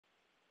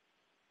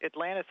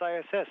Atlantis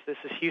ISS, this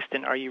is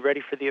Houston. Are you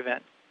ready for the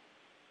event?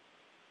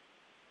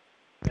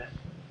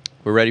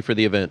 We're ready for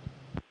the event.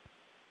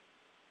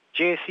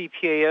 JSC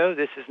PAO,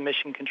 this is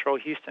Mission Control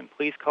Houston.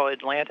 Please call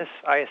Atlantis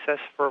ISS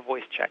for a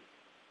voice check.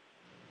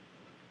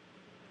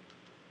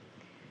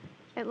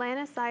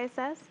 Atlantis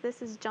ISS,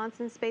 this is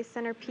Johnson Space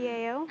Center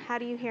PAO. How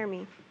do you hear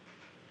me?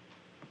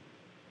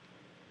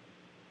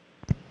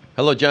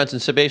 Hello, Johnson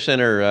Space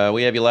Center.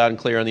 We have you loud and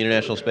clear on the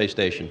International Space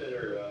Station.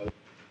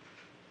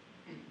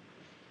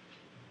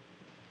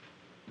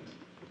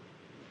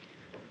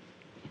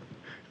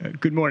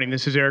 Good morning.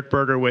 This is Eric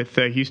Berger with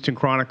Houston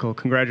Chronicle.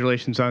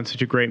 Congratulations on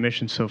such a great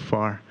mission so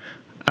far.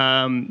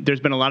 There's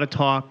been a lot of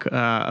talk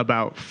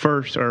about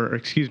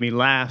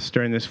last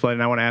during this flight,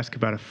 and I want to ask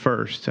about a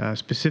first.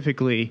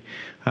 Specifically,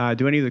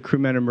 do any of the crew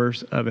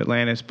members of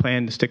Atlantis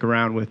plan to stick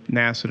around with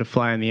NASA to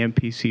fly on the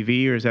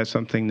MPCV, or is that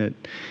something that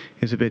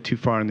is a bit too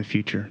far in the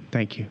future?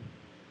 Thank you.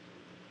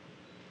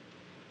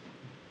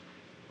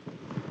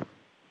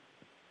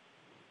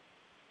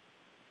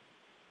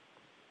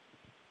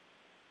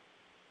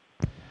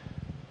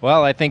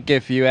 Well, I think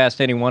if you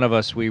asked any one of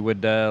us, we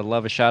would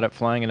love a shot at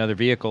flying another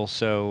vehicle.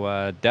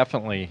 So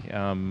definitely,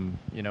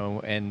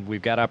 and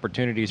we've got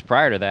opportunities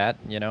prior to that.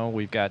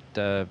 We've got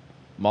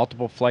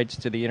multiple flights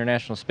to the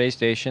International Space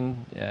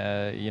Station.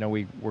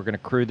 We're going to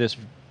crew this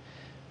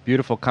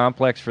beautiful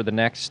complex for the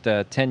next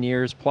 10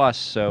 years plus.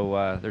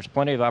 So there's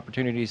plenty of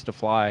opportunities to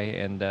fly,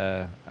 and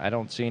I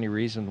don't see any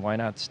reason why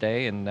not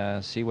stay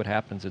and see what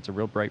happens. It's a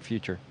real bright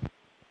future.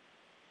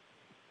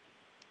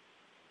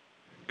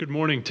 Good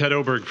morning, Ted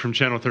Oberg from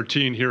Channel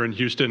 13 here in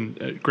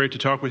Houston. Great to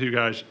talk with you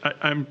guys.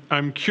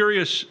 I'm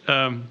curious,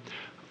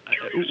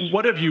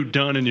 what have you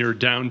done in your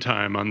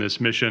downtime on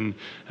this mission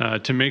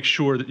to make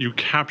sure that you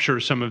capture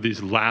some of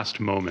these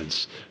last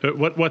moments?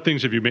 What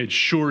things have you made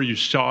sure you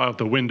saw out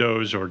the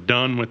windows or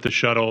done with the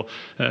shuttle?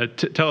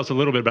 Tell us a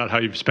little bit about how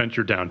you've spent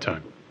your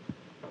downtime.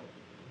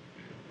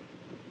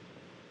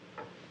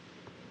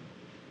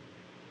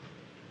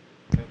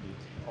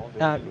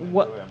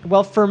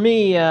 Well, for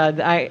me,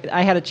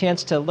 I had a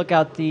chance to look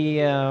out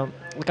the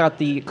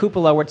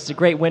cupola, which is a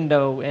great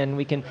window, and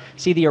we can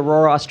see the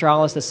aurora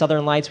australis, the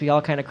southern lights. We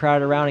all kind of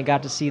crowded around and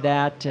got to see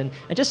that, and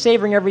just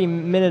savoring every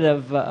minute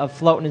of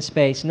floating in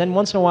space. And then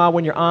once in a while,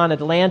 when you're on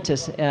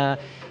Atlantis,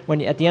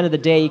 when at the end of the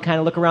day, you kind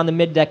of look around the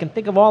middeck and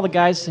think of all the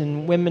guys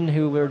and women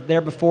who were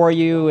there before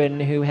you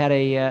and who had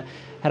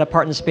a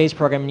part in the space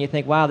program, and you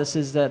think, wow, this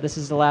is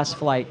the last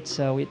flight.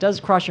 So it does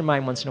cross your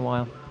mind once in a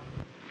while.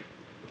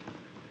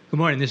 Good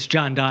morning. This is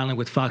John Donnelly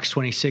with Fox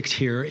 26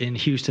 here in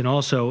Houston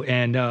also,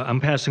 and I'm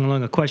passing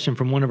along a question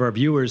from one of our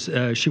viewers.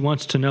 She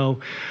wants to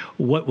know,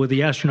 what will the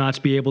astronauts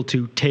be able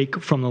to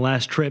take from the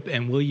last trip,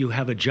 and will you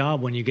have a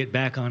job when you get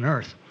back on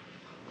Earth?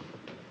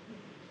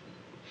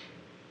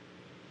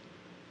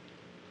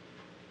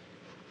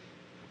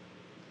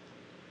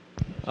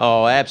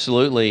 Oh,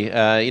 absolutely.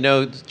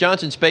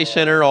 Johnson Space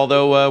Center,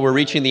 although we're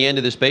reaching the end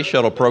of the Space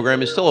Shuttle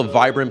program, is still a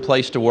vibrant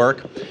place to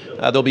work.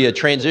 There'll be a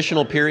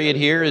transitional period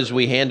here as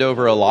we hand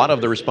over a lot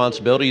of the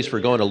responsibilities for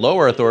going to low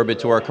Earth orbit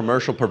to our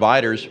commercial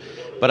providers.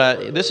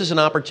 But this is an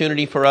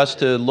opportunity for us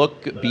to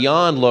look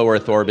beyond low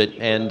Earth orbit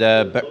and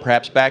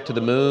perhaps back to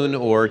the moon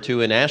or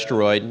to an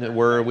asteroid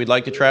where we'd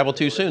like to travel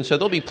to soon. So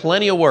there'll be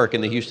plenty of work in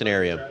the Houston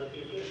area.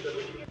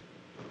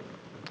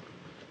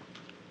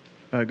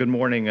 Good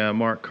morning,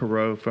 Mark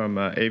Carreau from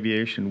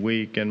Aviation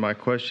Week, and my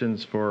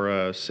question's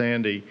for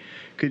Sandy.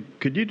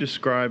 Could you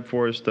describe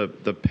for us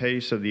the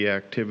pace of the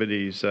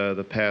activities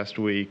the past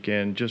week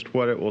and just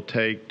what it will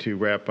take to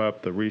wrap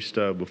up the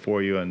restub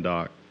before you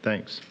undock?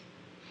 Thanks.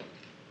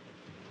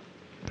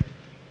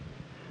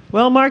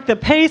 Well, Mark, the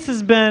pace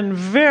has been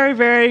very,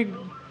 very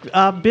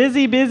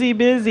busy.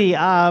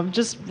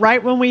 Just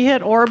right when we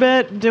hit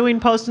orbit, doing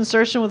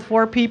post-insertion with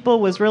 4 people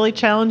was really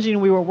challenging.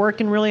 We were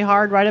working really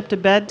hard right up to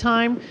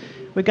bedtime.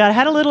 We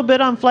had a little bit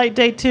on flight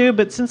day 2,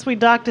 but since we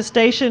docked to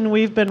station,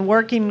 we've been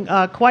working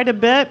quite a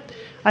bit.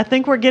 I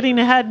think we're getting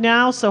ahead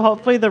now, so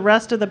hopefully the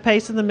rest of the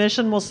pace of the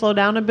mission will slow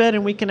down a bit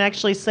and we can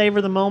actually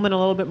savor the moment a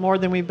little bit more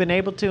than we've been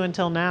able to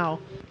until now.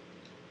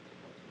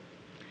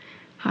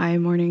 Hi,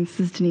 morning. This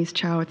is Denise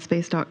Chow at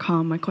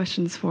space.com. My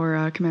question's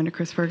for Commander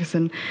Chris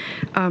Ferguson.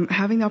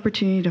 Having the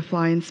opportunity to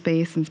fly in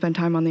space and spend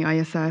time on the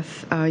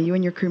ISS, you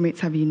and your crewmates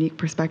have a unique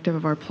perspective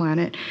of our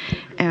planet.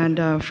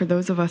 And for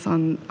those of us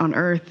on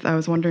Earth, I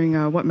was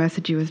wondering what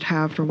message you would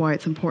have for why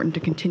it's important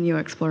to continue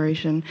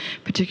exploration,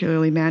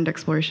 particularly manned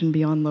exploration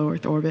beyond low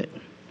Earth orbit.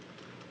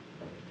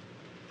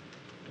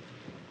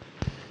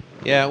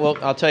 Yeah, well,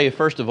 I'll tell you,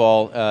 first of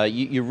all,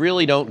 you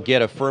really don't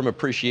get a firm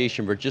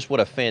appreciation for just what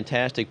a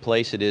fantastic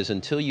place it is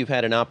until you've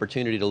had an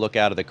opportunity to look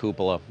out of the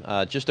cupola.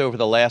 Just over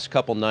the last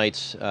couple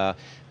nights,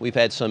 we've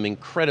had some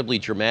incredibly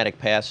dramatic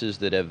passes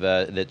that have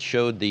that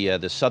showed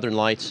the southern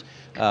lights,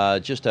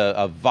 just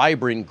a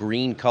vibrant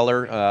green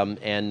color,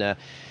 and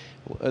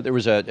there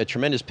was a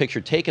tremendous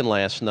picture taken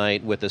last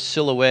night with a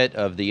silhouette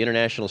of the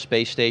International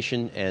Space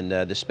Station and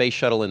the Space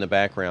Shuttle in the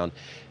background.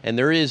 And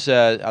there is,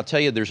 I'll tell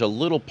you, there's a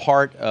little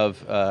part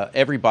of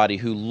everybody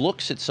who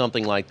looks at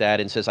something like that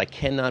and says, I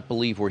cannot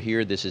believe we're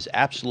here. This is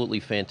absolutely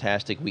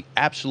fantastic. We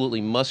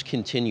absolutely must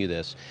continue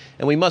this.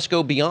 And we must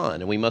go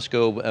beyond, and we must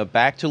go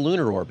back to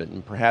lunar orbit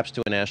and perhaps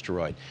to an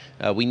asteroid.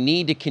 We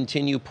need to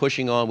continue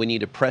pushing on. We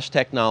need to press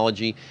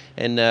technology.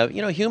 And,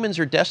 you know, humans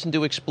are destined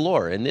to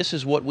explore, and this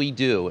is what we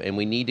do, and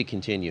we need to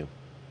continue.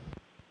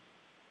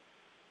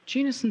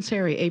 Gina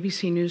Sinceri,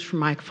 ABC News for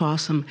Mike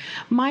Fossum.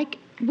 Mike,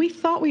 we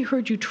thought we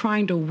heard you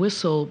trying to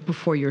whistle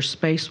before your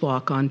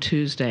spacewalk on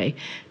Tuesday.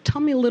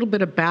 Tell me a little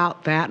bit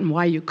about that and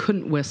why you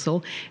couldn't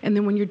whistle. And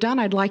then when you're done,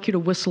 I'd like you to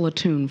whistle a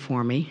tune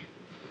for me.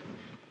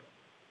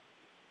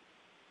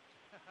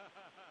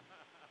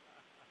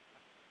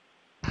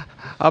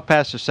 I'll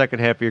pass the second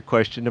half of your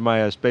question to my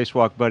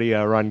spacewalk buddy,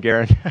 Ron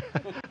Guerin.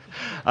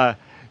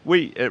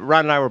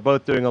 Ron and I were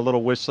both doing a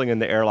little whistling in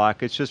the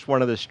airlock. It's just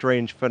one of the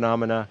strange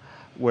phenomena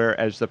where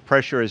as the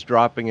pressure is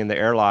dropping in the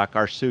airlock,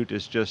 our suit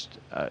is just,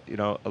 you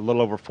know, a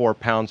little over 4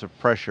 pounds of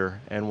pressure.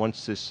 And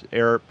once this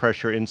air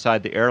pressure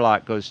inside the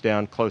airlock goes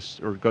down close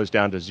or goes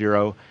down to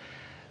zero,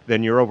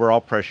 then your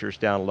overall pressure is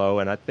down low.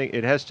 And I think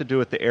it has to do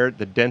with the air,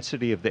 the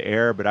density of the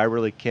air, but I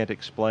really can't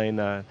explain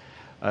a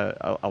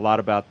lot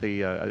about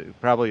the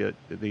probably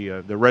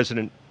the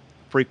resonant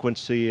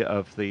frequency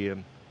of the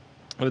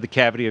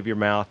cavity of your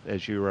mouth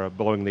as you're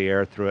blowing the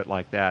air through it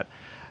like that.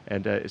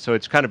 And so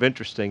it's kind of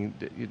interesting.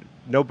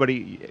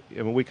 Nobody,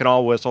 I mean, we can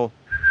all whistle,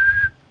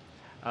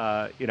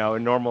 you know,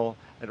 in normal,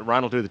 and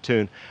Ron will do the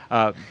tune,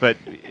 but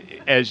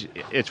as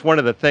it's one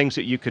of the things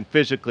that you can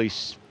physically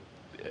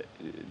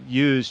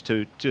use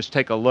to just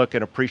take a look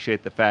and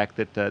appreciate the fact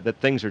that that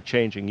things are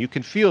changing. You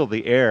can feel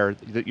the air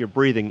that you're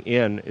breathing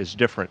in is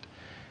different.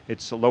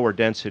 It's a lower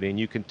density, and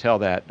you can tell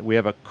that. We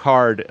have a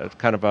card,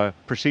 kind of a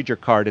procedure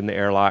card in the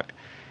airlock,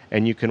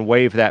 and you can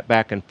wave that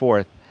back and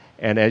forth.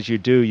 And as you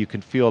do, you can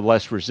feel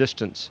less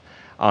resistance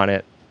on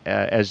it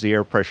as the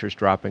air pressure is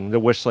dropping. The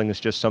whistling is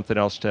just something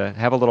else to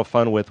have a little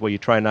fun with while you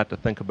try not to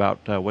think about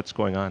what's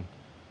going on.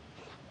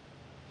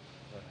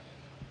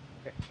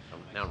 Okay.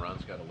 Now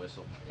Ron's got a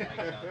whistle.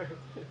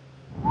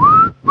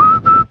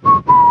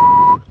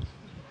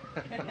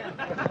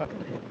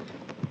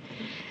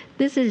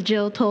 This is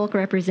Jill Tolk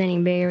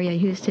representing Bay Area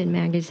Houston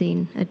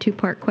Magazine. A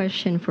two-part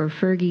question for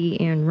Fergie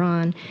and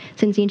Ron.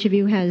 Since each of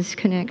you has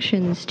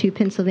connections to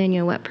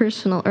Pennsylvania, what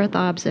personal Earth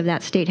obs of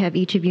that state have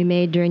each of you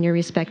made during your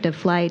respective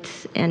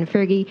flights? And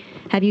Fergie,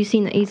 have you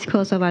seen the east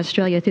coast of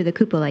Australia through the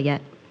cupola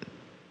yet?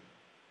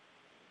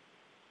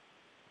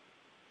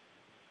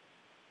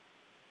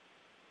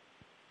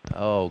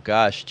 Oh,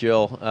 gosh,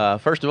 Jill.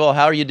 First of all,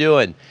 how are you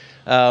doing?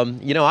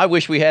 You know, I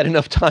wish we had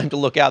enough time to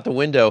look out the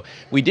window.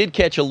 We did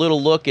catch a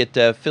little look at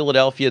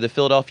Philadelphia, the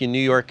Philadelphia, New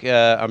York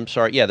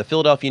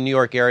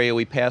area.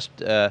 We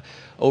passed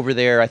over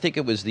there. I think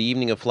it was the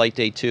evening of Flight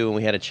Day 2, and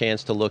we had a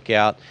chance to look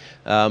out.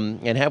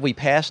 And have we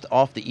passed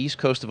off the east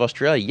coast of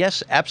Australia?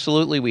 Yes,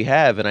 absolutely we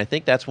have, and I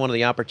think that's one of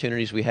the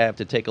opportunities we have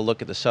to take a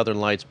look at the Southern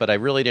Lights, but I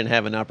really didn't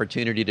have an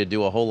opportunity to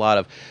do a whole lot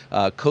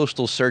of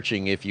coastal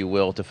searching, if you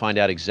will, to find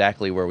out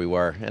exactly where we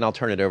were. And I'll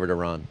turn it over to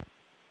Ron.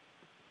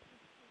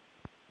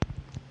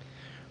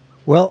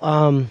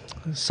 Well,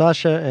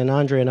 Sasha and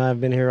Andre and I have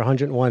been here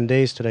 101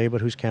 days today,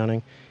 but who's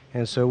counting?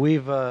 And so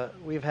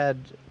we've had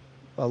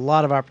a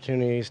lot of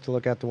opportunities to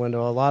look out the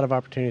window, a lot of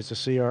opportunities to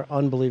see our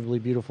unbelievably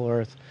beautiful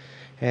Earth.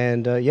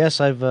 And yes,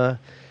 I've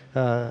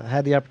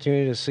had the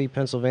opportunity to see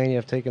Pennsylvania.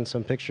 I've taken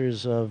some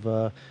pictures of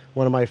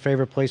one of my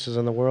favorite places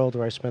in the world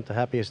where I spent the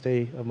happiest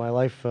day of my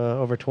life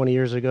over 20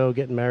 years ago,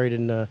 getting married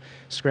in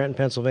Scranton,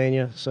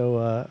 Pennsylvania.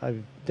 So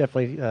I've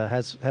definitely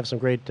have some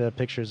great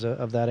pictures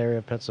of that area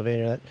of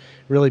Pennsylvania, that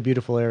really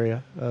beautiful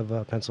area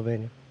of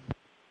Pennsylvania.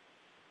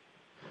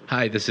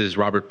 Hi, this is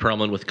Robert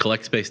Perlman with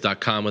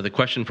CollectSpace.com with a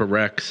question for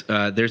Rex.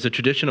 There's a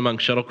tradition among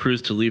shuttle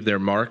crews to leave their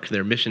mark,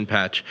 their mission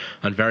patch,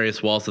 on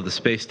various walls of the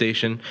space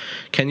station.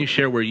 Can you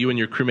share where you and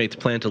your crewmates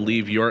plan to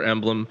leave your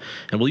emblem?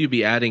 And will you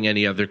be adding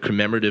any other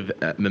commemorative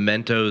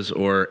mementos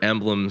or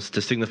emblems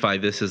to signify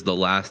this is the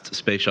last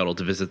space shuttle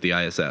to visit the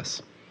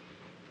ISS?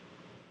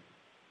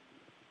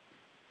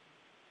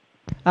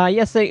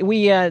 Yes, they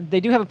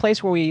do have a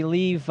place where we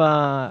leave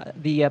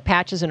the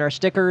patches and our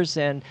stickers,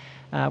 and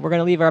we're going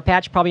to leave our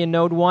patch probably in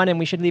Node 1, and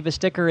we should leave a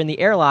sticker in the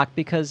airlock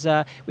because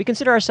we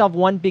consider ourselves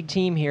one big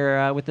team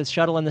here with the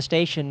shuttle and the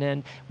station,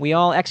 and we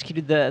all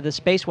executed the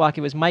spacewalk.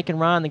 It was Mike and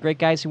Ron, the great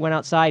guys who went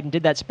outside and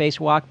did that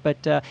spacewalk,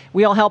 but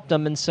we all helped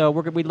them, and so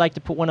we'd like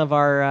to put one of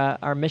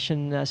our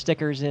mission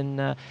stickers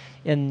in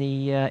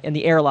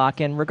the airlock.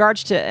 In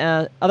regards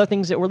to other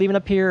things that we're leaving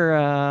up here,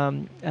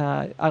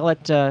 I'll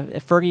let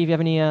Fergie, if you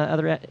have any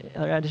other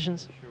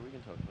additions. Sure, we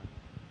can talk about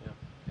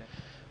it.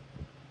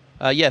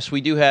 Yeah. Yes, we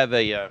do have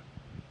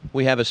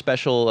a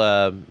special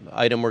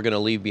item we're going to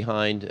leave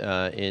behind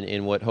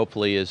in what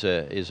hopefully is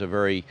a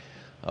very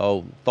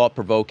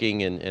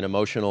thought-provoking and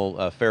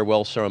emotional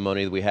farewell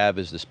ceremony that we have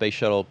as the space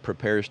shuttle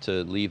prepares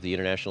to leave the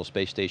International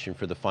Space Station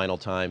for the final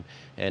time.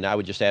 And I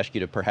would just ask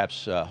you to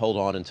perhaps hold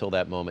on until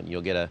that moment, and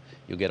you'll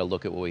get a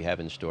look at what we have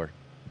in store.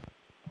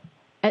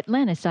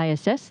 Atlantis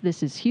ISS,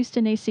 this is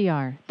Houston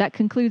ACR. That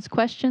concludes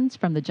questions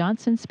from the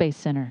Johnson Space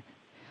Center.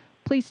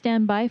 Please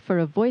stand by for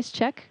a voice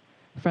check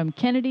from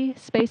Kennedy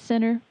Space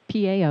Center,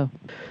 PAO.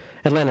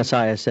 Atlantis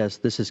ISS,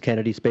 this is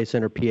Kennedy Space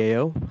Center,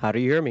 PAO. How do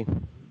you hear me?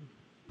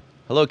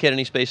 Hello,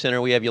 Kennedy Space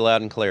Center. We have you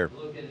loud and clear.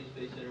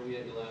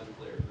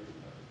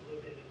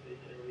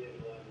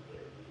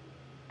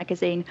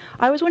 Magazine.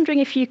 I was wondering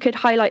if you could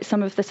highlight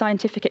some of the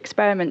scientific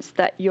experiments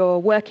that you're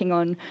working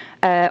on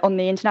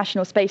the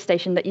International Space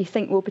Station that you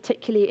think will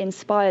particularly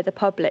inspire the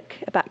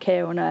public back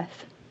here on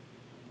Earth.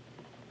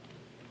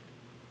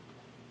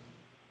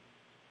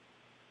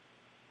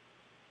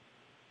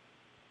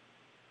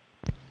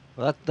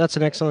 Well, that's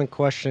an excellent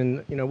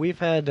question. You know, we've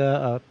had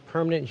a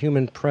permanent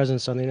human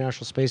presence on the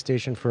International Space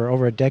Station for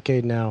over a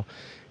decade now,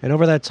 and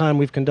over that time,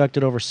 we've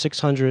conducted over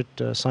 600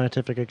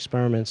 scientific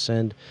experiments.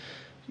 And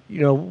you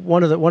know,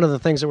 one of the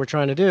things that we're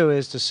trying to do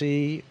is to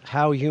see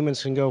how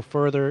humans can go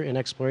further in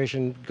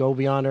exploration, go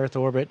beyond Earth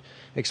orbit,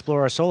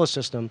 explore our solar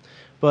system.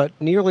 But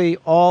nearly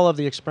all of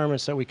the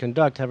experiments that we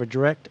conduct have a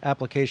direct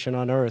application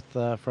on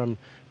Earth, from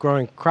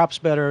growing crops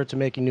better to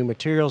making new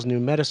materials, new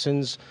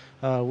medicines.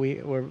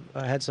 We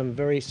had some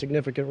very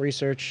significant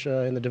research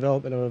in the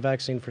development of a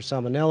vaccine for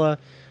salmonella,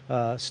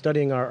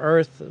 studying our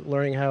Earth,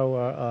 learning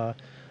how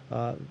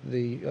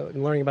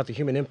learning about the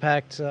human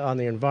impact on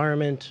the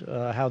environment,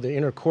 how the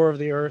inner core of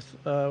the Earth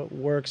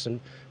works, and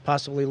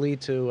possibly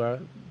lead to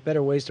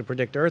better ways to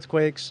predict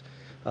earthquakes,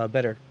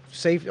 better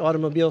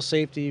automobile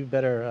safety,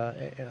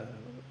 better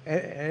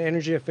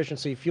energy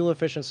efficiency, fuel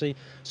efficiency.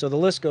 So the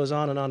list goes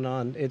on and on and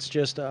on. It's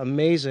just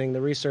amazing,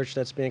 the research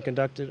that's being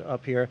conducted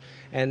up here,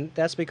 and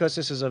that's because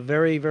this is a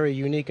very, very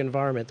unique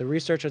environment. The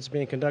research that's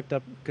being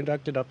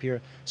conducted up here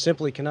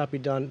simply cannot be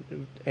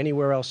done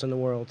anywhere else in the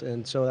world,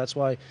 and so that's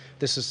why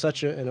this is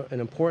such an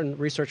important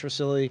research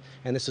facility,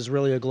 and this is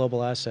really a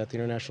global asset, the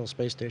International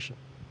Space Station.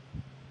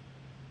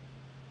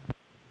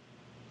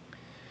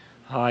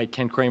 Hi,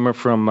 Ken Kramer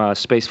from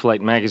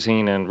Spaceflight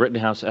Magazine and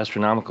Rittenhouse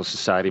Astronomical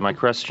Society. My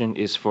question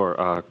is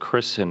for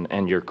Chris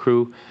and your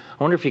crew.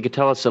 I wonder if you could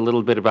tell us a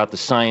little bit about the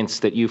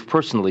science that you've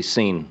personally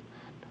seen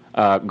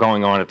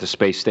going on at the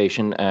space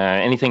station.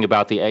 Anything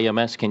about the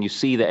AMS? Can you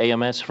see the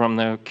AMS from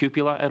the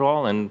cupola at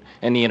all, and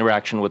any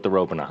interaction with the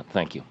robonaut?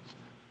 Thank you.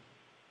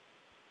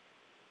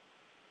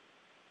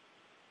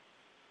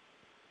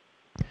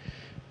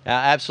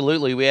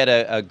 Absolutely. We had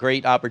a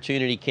great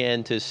opportunity,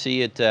 Ken, to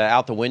see it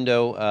out the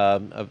window.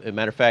 As a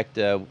matter of fact,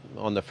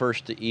 on the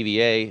first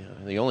EVA,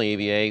 the only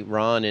EVA,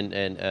 Ron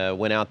and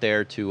went out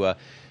there to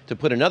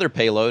put another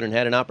payload and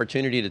had an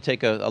opportunity to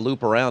take a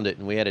loop around it,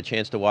 and we had a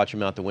chance to watch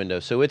him out the window.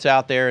 So it's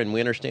out there, and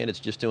we understand it's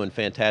just doing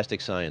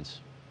fantastic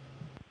science.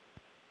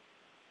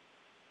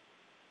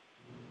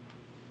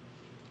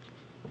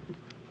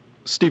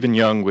 Stephen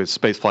Young with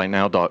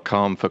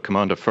spaceflightnow.com for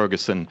Commander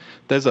Ferguson.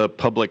 There's a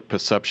public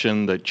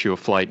perception that your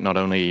flight not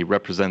only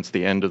represents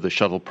the end of the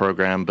shuttle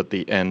program, but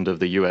the end of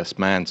the U.S.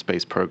 manned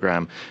space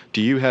program.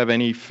 Do you have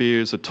any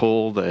fears at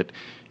all that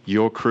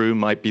your crew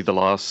might be the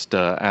last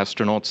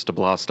astronauts to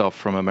blast off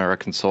from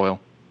American soil?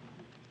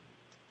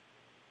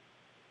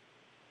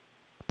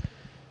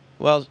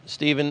 Well,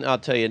 Stephen, I'll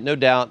tell you, no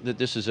doubt that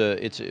this is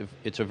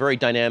it's a very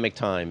dynamic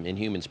time in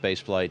human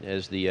spaceflight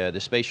as the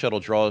space shuttle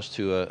draws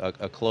to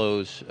a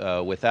close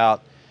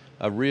without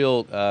a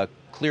real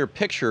clear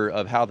picture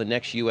of how the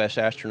next U.S.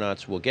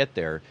 astronauts will get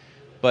there.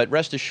 But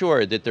rest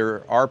assured that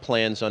there are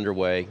plans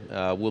underway.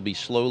 We'll be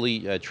slowly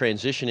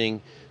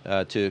transitioning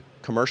to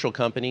commercial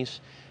companies,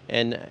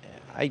 and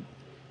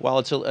while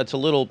it's a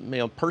little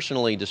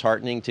personally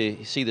disheartening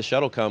to see the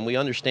shuttle come, we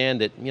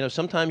understand that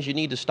sometimes you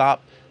need to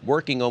stop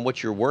working on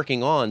what you're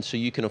working on so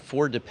you can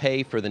afford to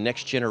pay for the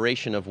next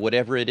generation of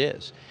whatever it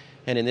is.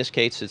 And in this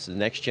case, it's the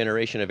next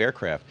generation of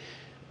aircraft.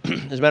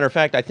 As a matter of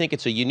fact, I think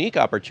it's a unique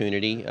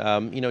opportunity.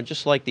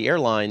 Just like the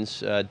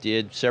airlines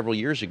did several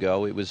years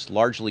ago, it was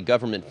largely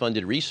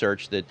government-funded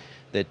research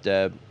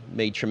that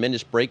made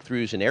tremendous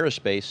breakthroughs in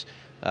aerospace.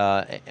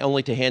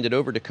 Only to hand it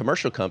over to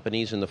commercial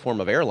companies in the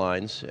form of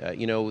airlines.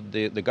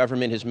 The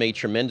government has made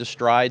tremendous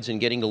strides in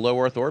getting to low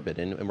Earth orbit,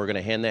 and we're going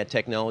to hand that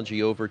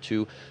technology over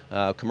to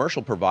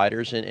commercial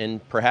providers,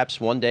 and perhaps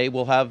one day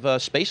we'll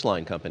have space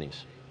line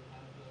companies.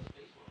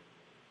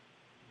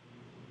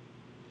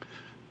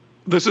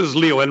 This is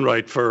Leo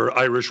Enright for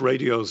Irish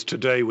Radio's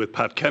Today with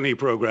Pat Kenny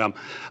program.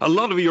 A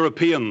lot of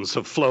Europeans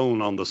have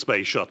flown on the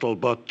space shuttle,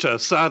 but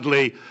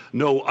sadly,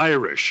 no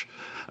Irish.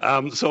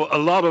 So a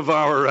lot of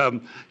our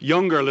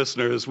younger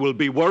listeners will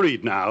be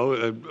worried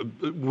now.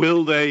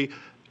 Will they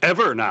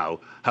ever now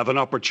have an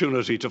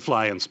opportunity to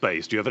fly in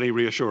space? Do you have any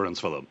reassurance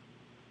for them?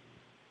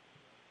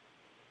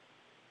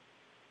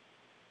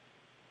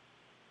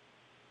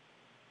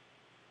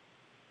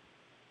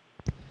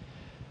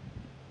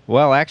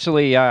 Well,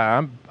 actually,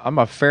 I'm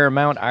a fair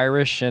amount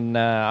Irish, and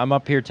I'm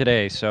up here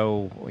today.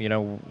 So,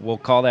 we'll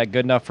call that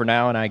good enough for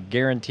now, and I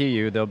guarantee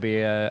you there'll be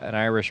an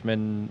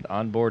Irishman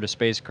on board a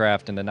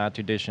spacecraft in the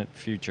not-too-distant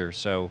future.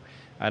 So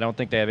I don't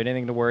think they have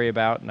anything to worry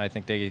about, and I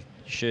think they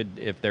should,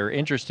 if they're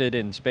interested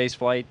in space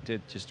flight, to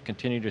just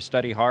continue to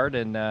study hard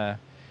and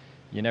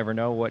you never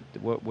know what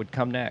would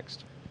come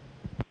next.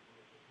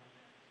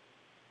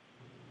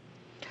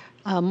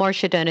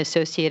 Marcia Dunn,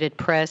 Associated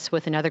Press,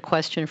 with another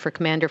question for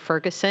Commander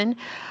Ferguson.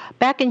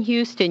 Back in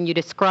Houston, you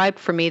described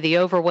for me the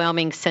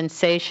overwhelming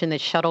sensation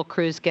that shuttle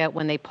crews get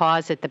when they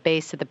pause at the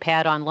base of the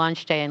pad on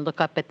launch day and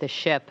look up at the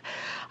ship.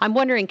 I'm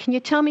wondering, can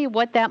you tell me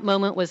what that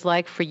moment was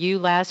like for you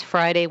last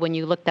Friday when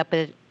you looked up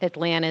at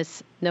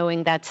Atlantis,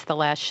 knowing that's the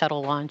last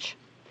shuttle launch?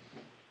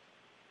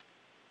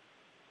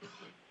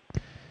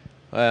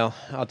 Well,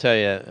 I'll tell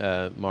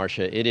you,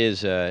 Marcia, it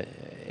is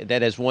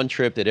that is one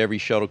trip that every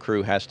shuttle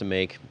crew has to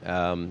make,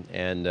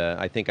 and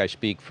I think I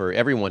speak for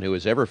everyone who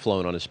has ever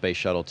flown on a space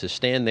shuttle to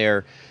stand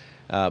there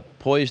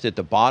poised at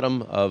the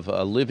bottom of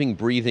a living,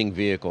 breathing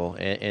vehicle,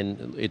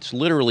 and it's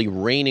literally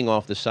raining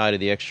off the side of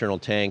the external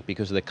tank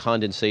because of the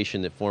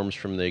condensation that forms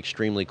from the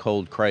extremely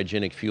cold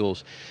cryogenic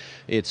fuels.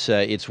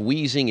 It's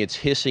wheezing, it's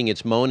hissing,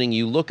 it's moaning.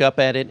 You look up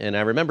at it, and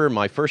I remember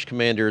my first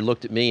commander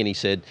looked at me and he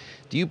said,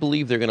 "Do you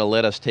believe they're going to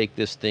let us take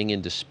this thing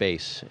into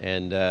space?"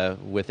 And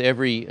with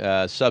every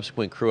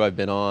subsequent crew I've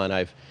been on,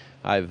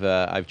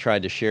 I've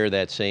tried to share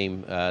that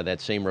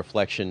same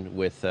reflection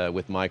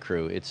with my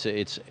crew.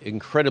 It's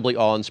incredibly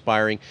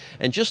awe-inspiring,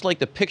 and just like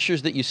the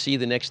pictures that you see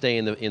the next day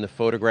in the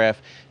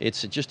photograph,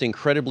 it's just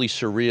incredibly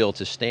surreal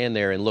to stand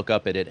there and look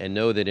up at it and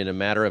know that in a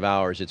matter of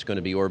hours it's going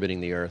to be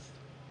orbiting the Earth.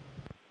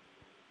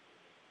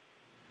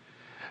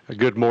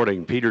 Good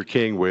morning. Peter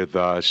King with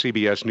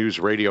CBS News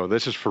Radio.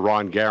 This is for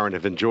Ron Garan.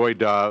 I've enjoyed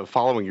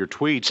following your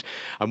tweets.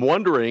 I'm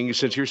wondering,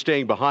 since you're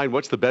staying behind,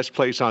 what's the best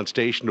place on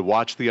station to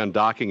watch the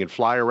undocking and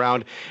fly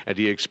around? And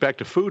do you expect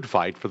a food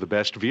fight for the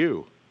best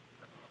view?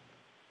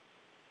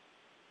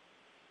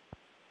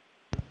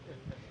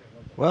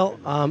 Well,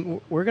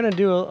 we're going to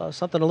do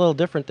something a little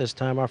different this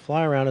time. Our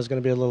fly around is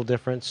going to be a little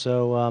different.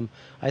 So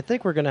I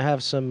think we're going to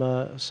have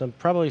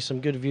probably some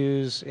good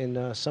views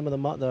in some of the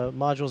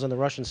modules in the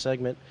Russian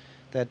segment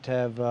that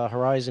have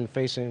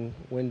horizon-facing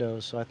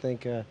windows. So I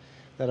think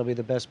that'll be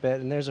the best bet.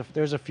 And there's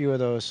a few of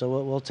those,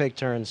 so we'll take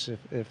turns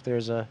if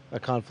there's a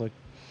conflict.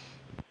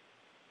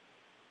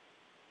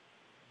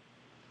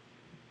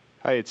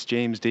 Hi, it's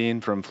James Dean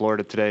from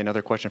Florida Today.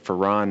 Another question for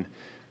Ron.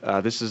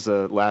 This is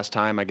the last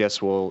time, I guess,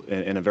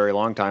 in a very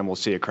long time, we'll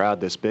see a crowd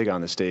this big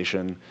on the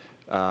station.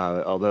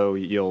 Although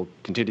you'll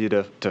continue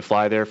to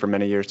fly there for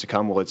many years to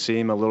come, will it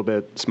seem a little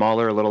bit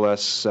smaller, a little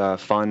less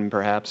fun,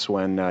 perhaps,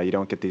 when you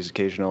don't get these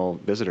occasional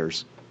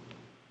visitors?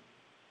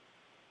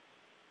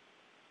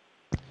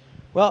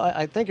 Well,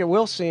 I think it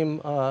will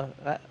seem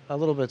a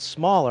little bit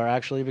smaller,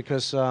 actually,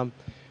 because all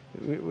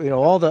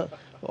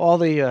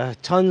the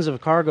tons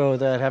of cargo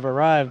that have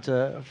arrived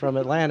from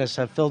Atlantis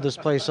have filled this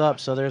place up.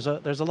 So there's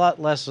a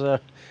lot less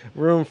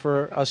room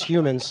for us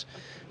humans.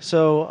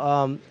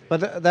 So,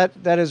 but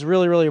that is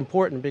really, really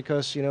important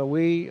because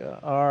we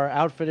are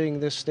outfitting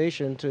this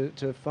station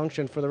to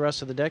function for the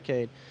rest of the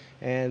decade,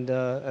 and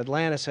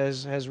Atlantis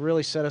has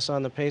really set us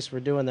on the pace for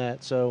doing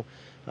that. So,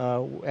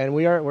 and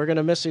we're going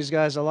to miss these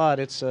guys a lot.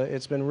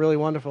 It's been really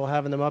wonderful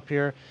having them up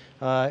here.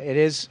 It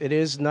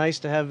is nice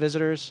to have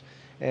visitors,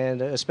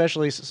 and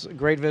especially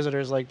great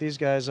visitors like these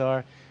guys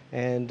are.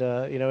 And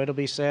it'll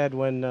be sad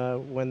when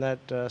that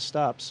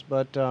stops.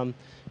 But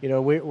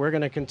we're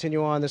going to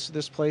continue on.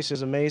 This place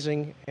is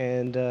amazing,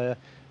 and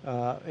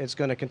it's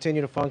going to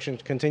continue to function,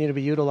 continue to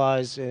be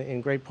utilized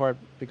in great part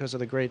because of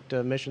the great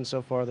mission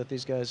so far that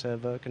these guys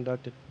have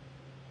conducted.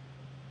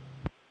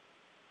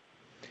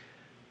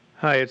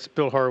 Hi, it's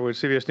Bill Harwood,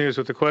 CBS News,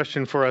 with a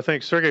question for, I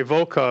think, Sergei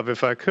Volkov,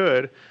 if I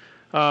could.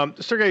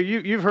 Sergei,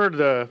 you've heard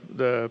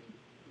the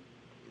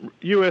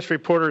U.S.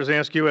 reporters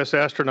ask U.S.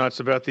 astronauts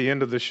about the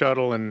end of the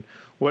shuttle and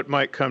what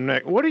might come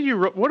next. What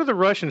do the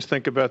Russians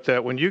think about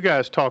that when you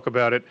guys talk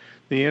about it,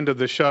 the end of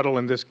the shuttle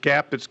and this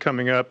gap that's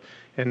coming up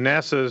and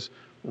NASA's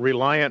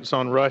reliance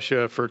on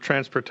Russia for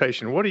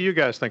transportation? What do you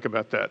guys think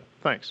about that?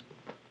 Thanks.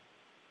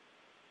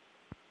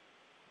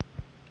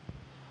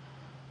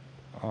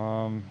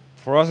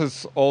 For us,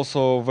 it's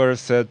also very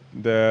sad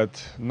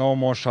that no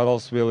more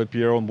shuttles will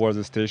appear on board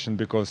the station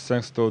because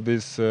thanks to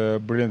this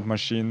brilliant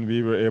machine,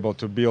 we were able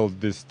to build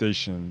this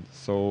station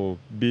so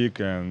big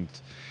and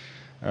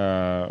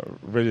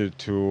ready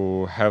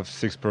to have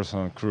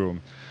 6-person crew.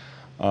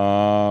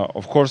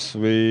 Of course,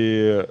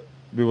 we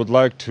would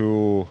like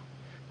to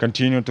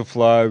continue to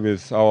fly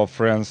with our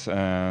friends,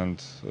 and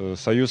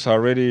Soyuz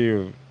are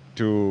ready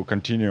to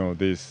continue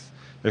this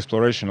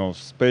exploration of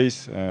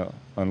space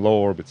and low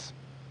orbits.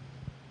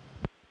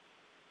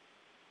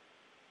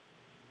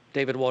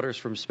 David Waters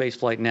from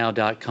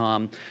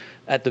spaceflightnow.com.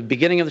 At the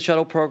beginning of the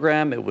shuttle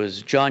program, it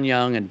was John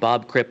Young and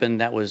Bob Crippen.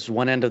 That was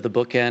one end of the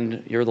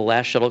bookend. You're the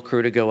last shuttle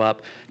crew to go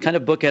up. Kind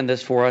of bookend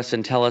this for us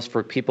and tell us,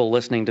 for people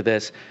listening to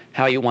this,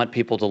 how you want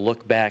people to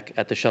look back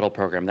at the shuttle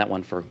program. That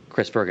one for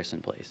Chris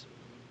Ferguson, please.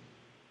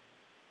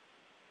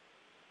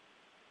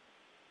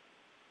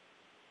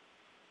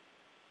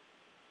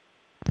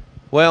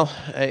 Well,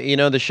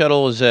 the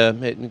shuttle is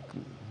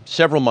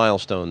several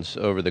milestones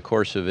over the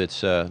course of its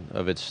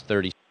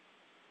 30.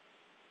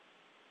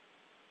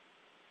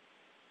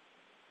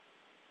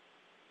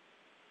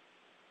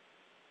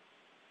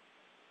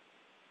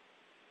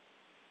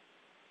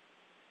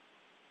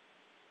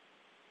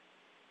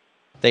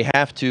 they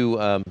have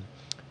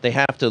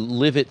to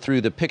live it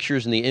through the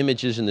pictures and the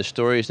images and the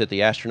stories that the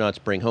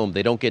astronauts bring home.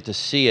 They don't get to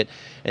see it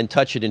and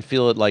touch it and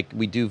feel it like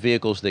we do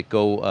vehicles that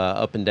go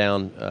up and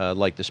down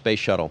like the space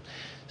shuttle.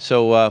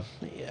 So,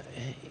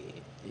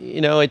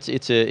 you know,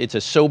 it's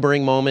a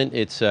sobering moment.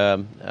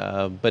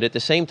 But at the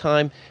same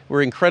time,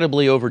 we're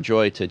incredibly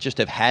overjoyed to just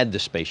have had the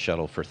space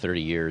shuttle for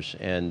 30 years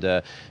and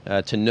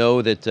to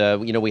know that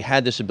you know, we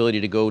had this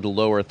ability to go to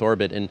low Earth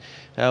orbit, and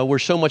we're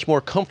so much more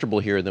comfortable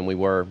here than we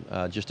were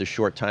just a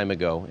short time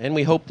ago. And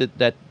we hope that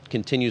that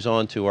continues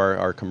on to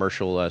our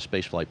commercial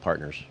spaceflight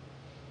partners.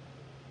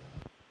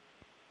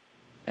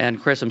 And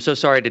Chris, I'm so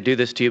sorry to do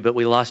this to you, but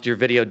we lost your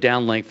video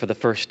downlink for the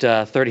first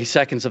 30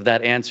 seconds of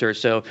that answer.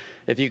 So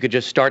if you could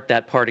just start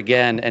that part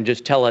again and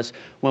just tell us,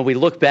 when we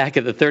look back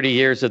at the 30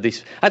 years of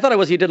these, I thought it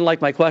was you didn't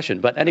like my question,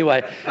 but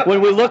anyway,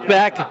 when we look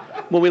back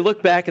at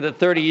the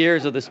 30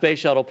 years of the Space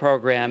Shuttle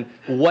program,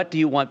 what do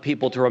you want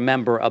people to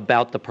remember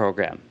about the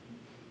program?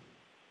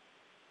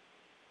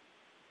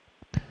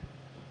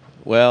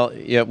 Well,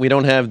 yeah, we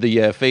don't have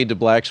the fade to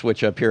black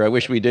switch up here. I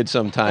wish we did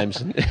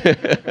sometimes.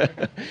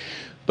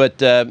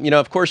 But you know,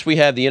 of course, we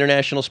have the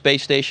International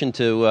Space Station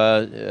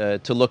to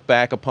look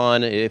back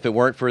upon. If it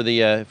weren't for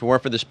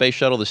the space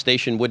shuttle, the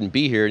station wouldn't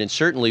be here, and it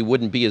certainly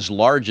wouldn't be as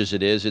large as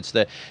it is. It's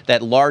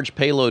that large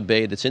payload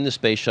bay that's in the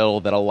space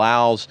shuttle that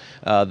allows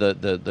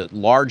the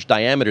large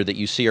diameter that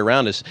you see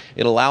around us.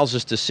 It allows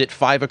us to sit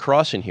 5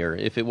 across in here.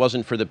 If it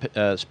wasn't for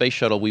the space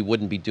shuttle, we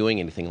wouldn't be doing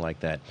anything like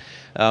that.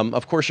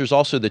 Of course, there's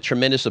also the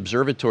tremendous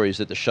observatories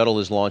that the shuttle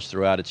has launched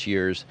throughout its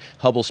years: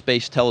 Hubble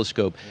Space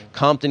Telescope,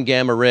 Compton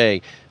Gamma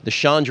Ray, the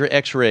Chandra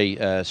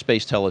X-ray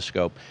Space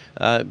Telescope.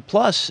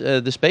 Plus,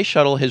 the space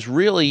shuttle has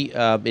really,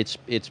 I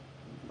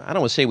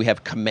don't want to say we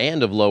have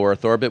command of low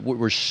Earth orbit.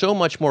 We're so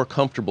much more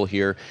comfortable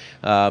here,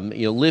 you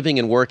know, living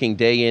and working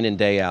day in and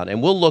day out.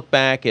 And we'll look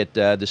back at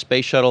the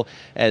space shuttle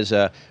as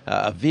a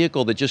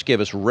vehicle that just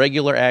gave us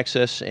regular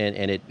access,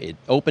 and it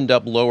opened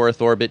up low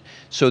Earth orbit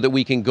so that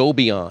we can go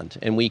beyond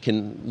and we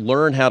can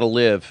learn how to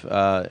live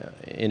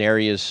in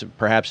areas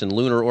perhaps in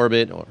lunar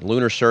orbit or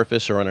lunar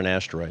surface or on an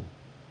asteroid.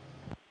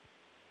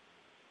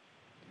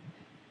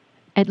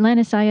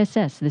 Atlantis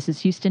ISS, this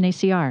is Houston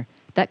ACR.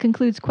 That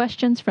concludes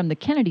questions from the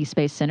Kennedy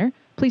Space Center.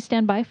 Please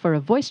stand by for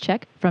a voice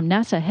check from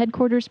NASA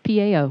Headquarters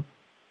PAO.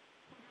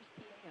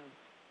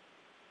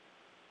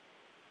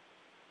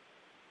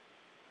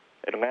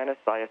 Atlantis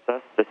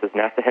ISS, this is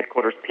NASA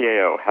Headquarters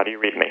PAO. How do you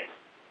read me?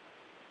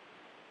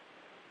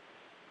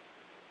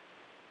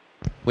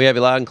 We have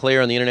you loud and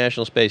clear on the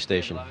International Space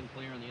Station.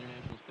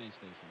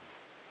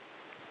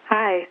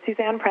 Hi,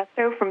 Suzanne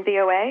Presto from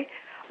VOA.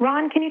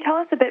 Ron, can you tell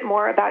us a bit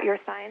more about your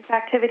science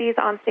activities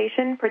on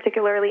station,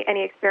 particularly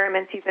any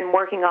experiments you've been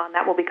working on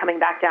that will be coming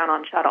back down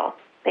on Shuttle?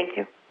 Thank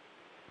you.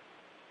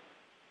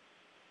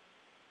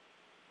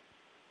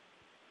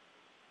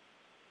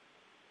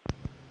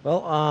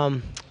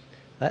 Well,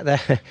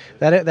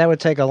 that would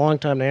take a long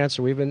time to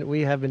answer.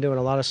 We have been doing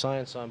a lot of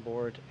science on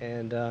board,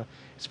 and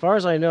as far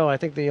as I know, I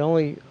think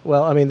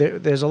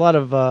there's a lot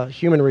of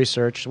human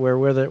research where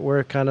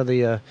we're kind of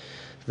the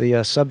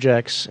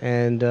subjects,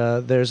 and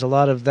there's a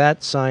lot of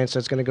that science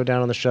that's going to go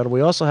down on the shuttle.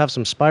 We also have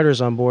some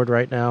spiders on board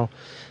right now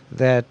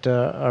that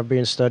are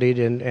being studied,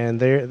 and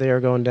they are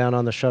going down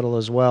on the shuttle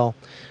as well.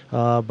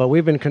 But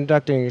we've been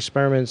conducting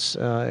experiments,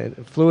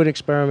 fluid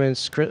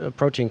experiments,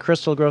 protein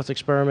crystal growth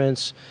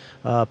experiments,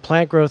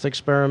 plant growth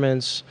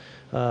experiments,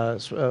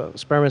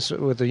 experiments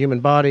with the human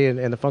body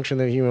and the function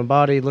of the human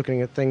body,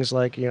 looking at things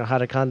like, you know, how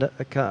to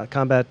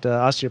combat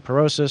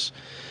osteoporosis.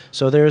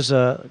 So there's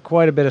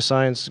quite a bit of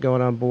science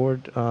going on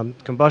board.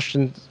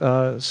 Combustion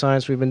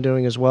science we've been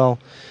doing as well.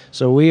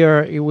 So we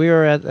are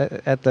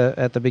at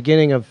the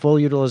beginning of full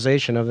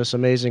utilization of this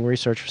amazing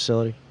research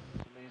facility.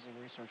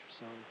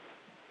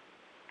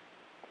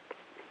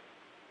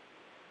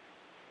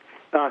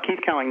 Keith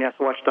Cowling,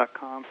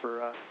 NASAWatch.com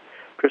for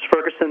Chris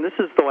Ferguson. This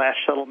is the last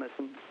shuttle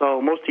mission,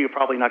 so most of you are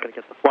probably not going to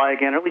get to fly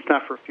again, or at least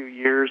not for a few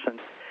years. And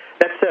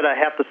that said, I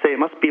have to say it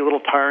must be a little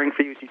tiring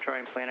for you as you try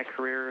and plan a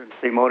career and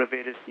stay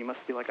motivated. You must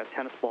be like a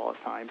tennis ball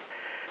at times,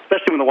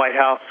 especially when the White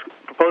House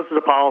proposes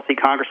a policy,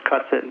 Congress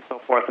cuts it, and so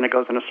forth, and it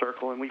goes in a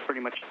circle, and we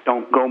pretty much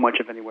don't go much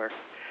of anywhere.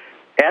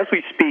 As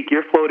we speak,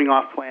 you're floating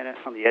off planet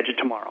on the edge of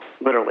tomorrow,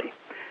 literally.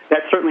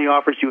 That certainly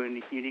offers you a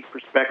unique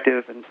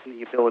perspective and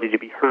the ability to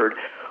be heard.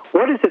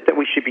 What is it that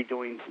we should be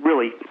doing,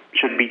 really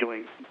should be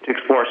doing, to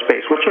explore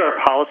space? What should our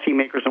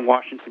policymakers in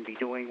Washington be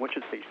doing? What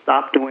should they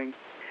stop doing?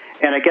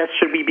 And I guess,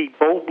 should we be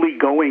boldly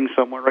going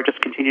somewhere or just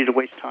continue to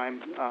waste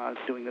time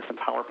doing this in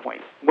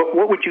PowerPoint?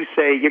 What would you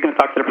say? You're going to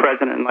talk to the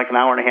president in like an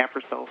hour and a half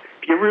or so.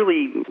 If you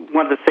really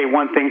wanted to say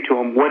one thing to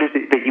him, what is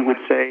it that you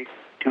would say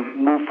to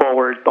move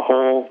forward the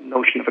whole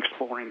notion of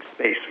exploring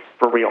space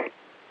for real?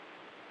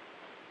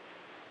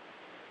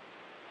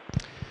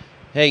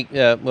 Hey,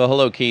 well,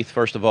 hello, Keith,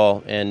 first of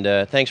all, and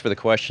thanks for the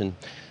question.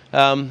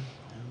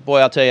 Boy,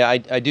 I'll tell you,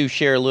 I do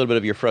share a little bit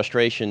of your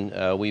frustration.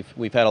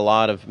 We've had a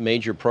lot of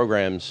major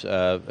programs,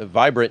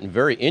 vibrant and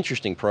very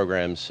interesting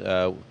programs,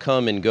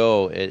 come and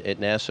go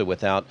at NASA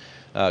without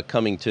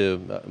coming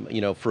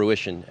to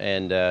fruition.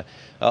 And a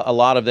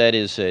lot of that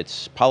is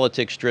it's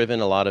politics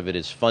driven, a lot of it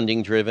is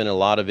funding driven, a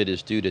lot of it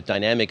is due to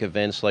dynamic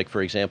events like,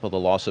 for example, the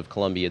loss of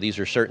Columbia. These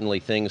are certainly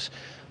things,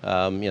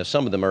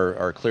 some of them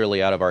are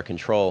clearly out of our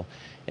control.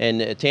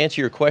 And to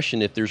answer your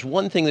question, if there's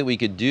one thing that we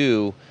could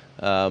do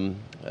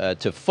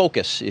to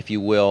focus, if you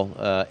will,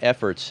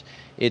 efforts,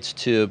 it's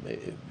to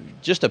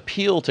just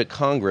appeal to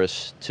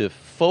Congress to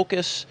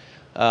focus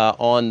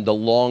on the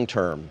long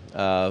term.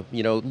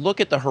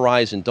 Look at the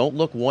horizon. Don't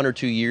look 1 or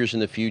 2 years in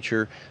the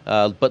future,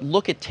 but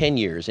look at 10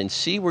 years and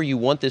see where you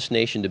want this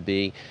nation to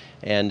be.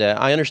 And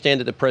I understand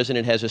that the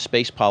president has a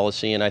space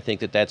policy, and I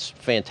think that that's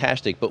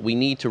fantastic, but we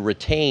need to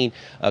retain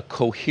a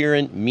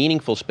coherent,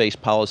 meaningful space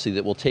policy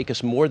that will take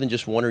us more than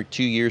just 1 or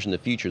 2 years in the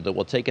future, that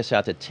will take us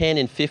out to 10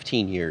 and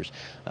 15 years.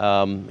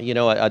 A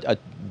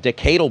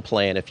decadal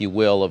plan, if you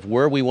will, of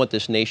where we want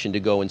this nation to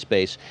go in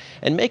space,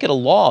 and make it a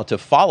law to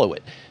follow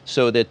it,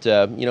 so that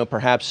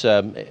perhaps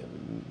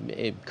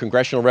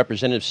congressional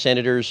representatives,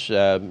 senators,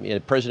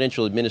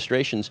 presidential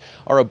administrations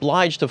are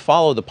obliged to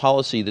follow the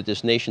policy that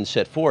this nation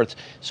set forth,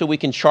 so we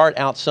can chart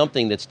out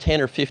something that's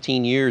 10 or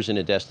 15 years in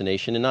a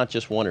destination and not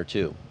just 1 or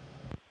 2.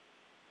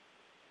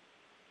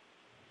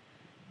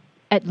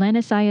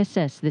 Atlantis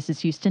ISS, this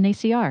is Houston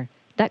ACR.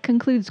 That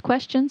concludes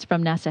questions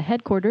from NASA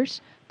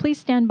headquarters. Please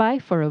stand by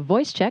for a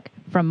voice check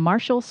from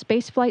Marshall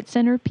Space Flight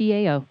Center,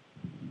 PAO.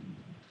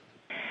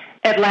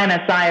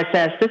 Atlantis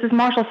ISS, this is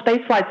Marshall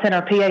Space Flight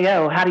Center,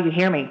 PAO. How do you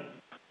hear me?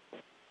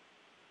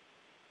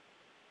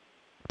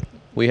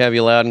 We have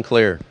you loud and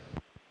clear.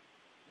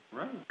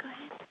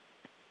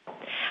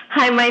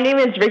 Hi, my name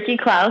is Ricky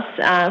Klaus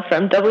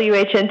from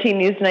WHNT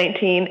News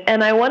 19,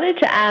 and I wanted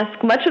to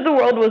ask, much of the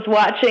world was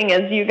watching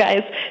as you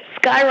guys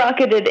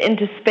skyrocketed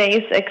into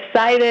space,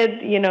 excited,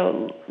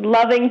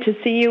 loving to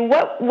see you.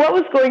 What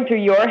was going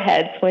through your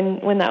heads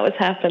when that was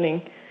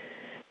happening?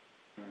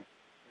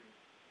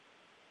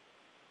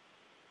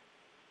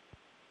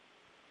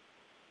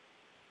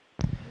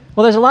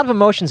 Well, there's a lot of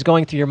emotions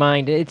going through your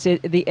mind. A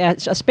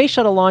space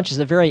shuttle launch is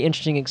a very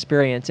interesting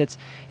experience. It's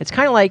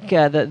kind of like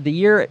the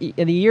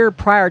year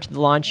prior to the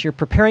launch, you're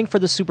preparing for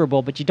the Super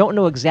Bowl, but you don't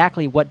know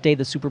exactly what day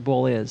the Super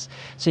Bowl is.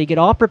 So you get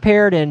all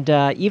prepared, and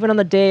even on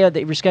the day of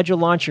your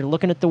scheduled launch, you're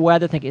looking at the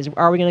weather, thinking,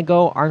 are we going to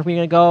go? Aren't we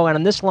going to go? And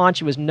on this launch,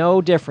 it was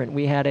no different.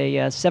 We had a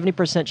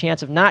 70%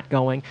 chance of not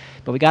going,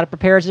 but we got to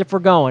prepare as if we're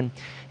going.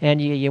 And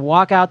you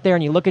walk out there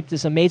and you look at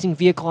this amazing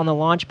vehicle on the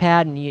launch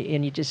pad, and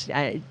you just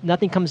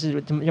nothing comes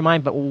to your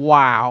mind but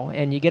wow.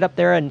 And you get up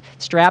there and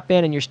strap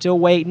in, and you're still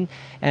waiting,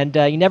 and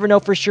you never know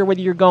for sure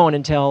whether you're going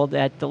until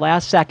at the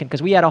last second,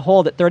 because we had a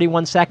hold at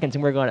 31 seconds,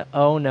 and we're going,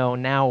 oh no,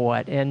 now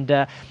what? And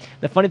the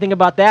funny thing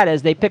about that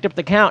is they picked up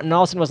the count, and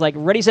all of a sudden it was like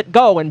ready, set,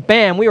 go, and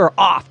bam, we were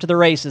off to the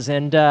races,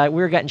 and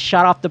we were getting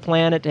shot off the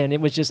planet, and it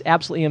was just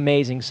absolutely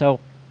amazing. So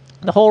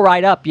the whole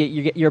ride up,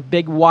 you're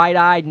big,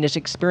 wide-eyed, and just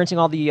experiencing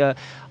all the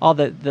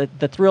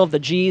thrill of the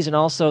G's, and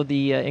also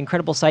the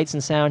incredible sights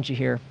and sounds you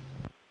hear.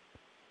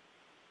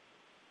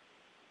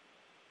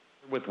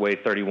 With Wave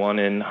 31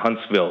 in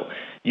Huntsville,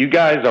 you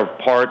guys are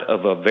part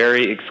of a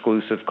very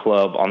exclusive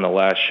club on the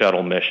last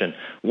shuttle mission.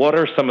 What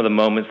are some of the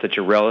moments that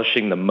you're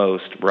relishing the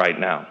most right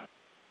now?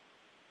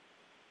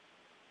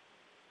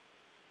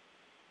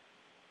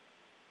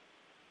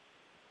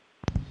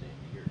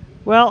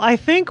 Well, I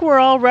think we're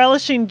all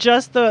relishing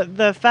just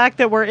the fact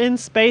that we're in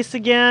space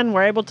again.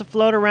 We're able to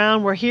float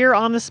around. We're here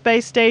on the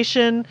space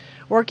station,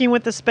 working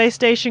with the space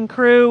station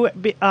crew,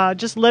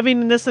 just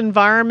living in this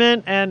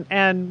environment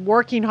and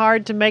working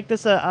hard to make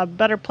this a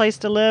better place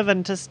to live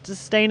and to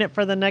sustain it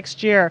for the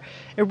next year.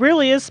 It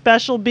really is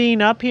special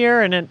being up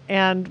here,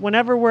 and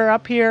whenever we're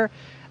up here,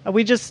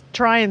 we just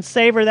try and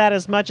savor that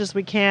as much as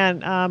we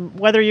can,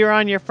 whether you're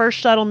on your first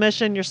shuttle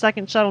mission, your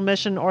second shuttle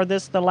mission, or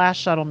the last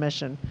shuttle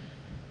mission.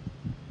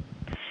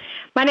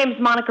 My name is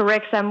Monica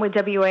Ricks. I'm with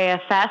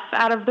WAFF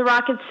out of the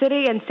Rocket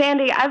City. And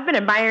Sandy, I've been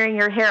admiring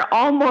your hair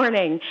all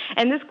morning.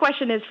 And this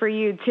question is for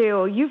you,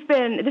 too.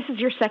 This is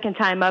your second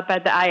time up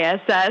at the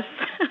ISS.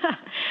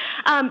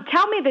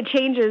 Tell me the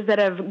changes that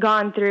have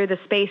gone through the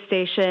space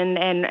station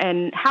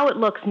and how it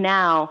looks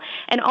now.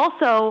 And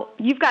also,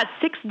 you've got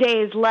 6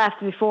 days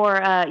left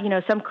before,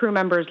 some crew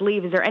members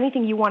leave. Is there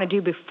anything you want to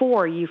do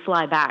before you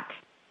fly back?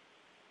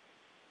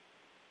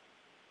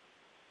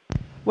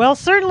 Well,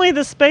 certainly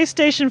the space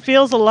station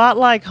feels a lot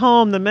like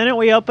home. The minute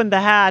we opened the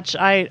hatch,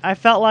 I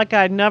felt like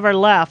I'd never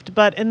left.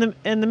 But in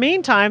the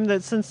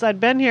meantime, since I'd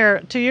been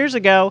here 2 years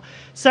ago,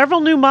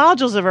 several new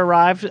modules have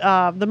arrived.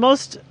 The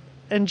most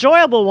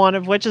enjoyable one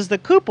of which is the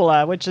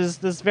cupola, which is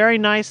this very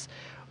nice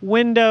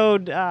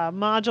windowed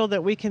module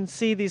that we can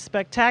see these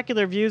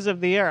spectacular views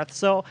of the Earth.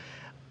 So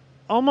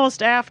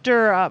almost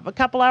after a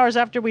couple hours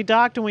after we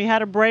docked and we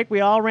had a break, we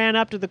all ran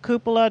up to the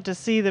cupola to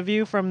see the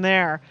view from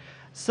there.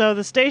 So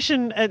the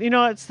station,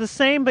 it's the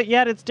same, but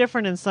yet it's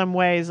different in some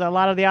ways. A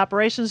lot of the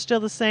operations still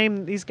the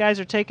same. These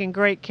guys are taking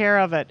great care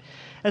of it.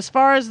 As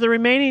far as the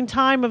remaining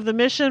time of the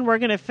mission, we're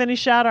going to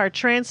finish out our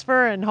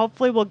transfer, and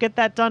hopefully we'll get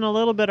that done a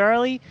little bit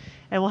early.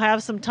 and we'll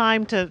have some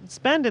time to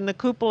spend in the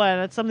cupola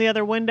and at some of the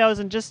other windows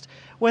and just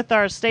with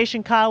our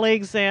station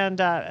colleagues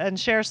and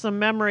share some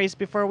memories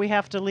before we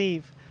have to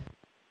leave.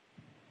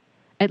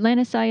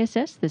 Atlantis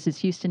ISS, this is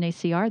Houston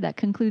ACR. That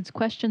concludes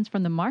questions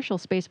from the Marshall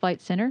Space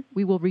Flight Center.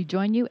 We will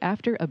rejoin you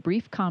after a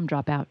brief comm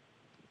dropout.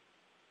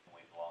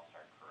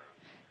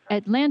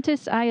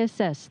 Atlantis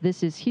ISS,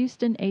 this is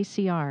Houston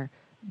ACR.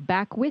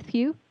 Back with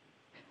you.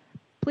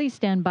 Please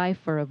stand by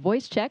for a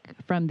voice check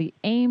from the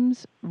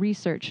Ames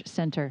Research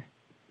Center.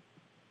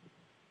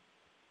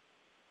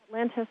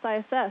 Atlantis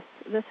ISS,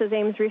 this is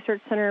Ames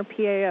Research Center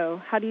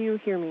PAO. How do you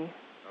hear me?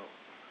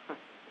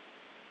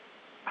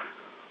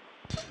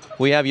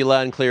 We have you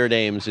loud and clear at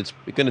Ames. It's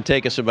going to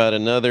take us about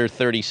another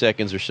 30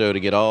 seconds or so to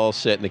get all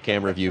set in the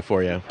camera view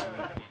for you.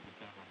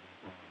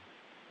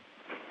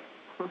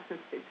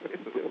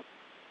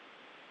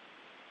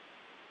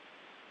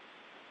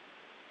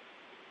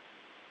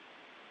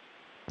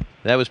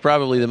 That was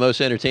probably the most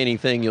entertaining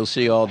thing you'll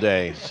see all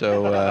day.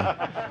 So,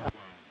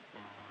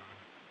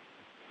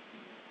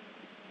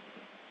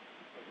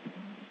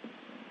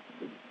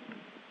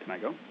 Can I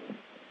go?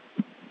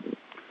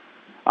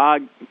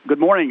 Good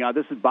morning.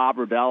 This is Bob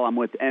Riddell. I'm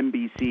with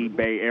NBC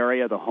Bay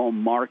Area, the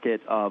home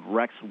market of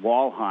Rex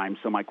Walheim.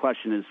 So my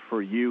question is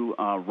for you,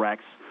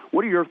 Rex.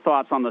 What are your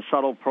thoughts on the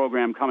shuttle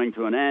program coming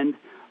to an end?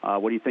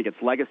 What do you think its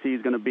legacy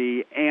is going to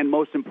be? And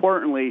most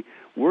importantly,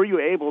 were you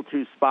able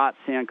to spot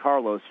San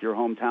Carlos, your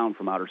hometown,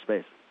 from outer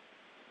space?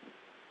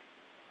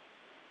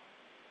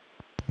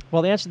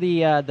 Well, to answer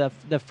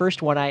the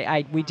first one,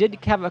 we did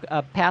have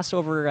a pass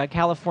over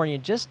California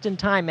just in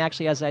time,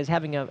 actually, as I was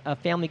having a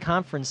family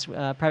conference,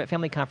 private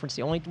family conference,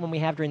 the only one we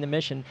have during the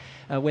mission,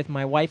 with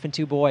my wife and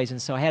two boys.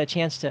 And so I had a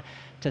chance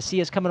to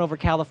see us coming over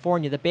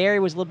California. The Bay Area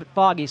was a little bit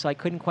foggy, so I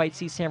couldn't quite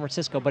see San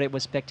Francisco, but it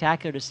was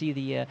spectacular to see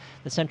the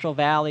Central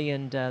Valley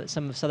and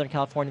some of Southern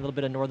California, a little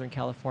bit of Northern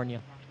California.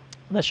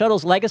 The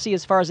shuttle's legacy,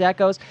 as far as that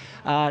goes,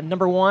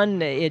 number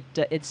one, it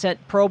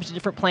sent probes to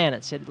different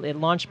planets. It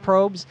launched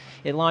probes.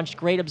 It launched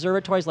great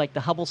observatories like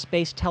the Hubble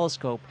Space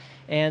Telescope.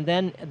 And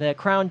then the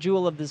crown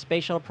jewel of the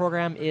Space Shuttle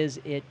program is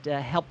it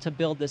helped to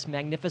build this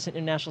magnificent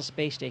International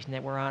Space Station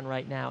that we're on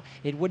right now.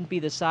 It wouldn't be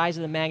the size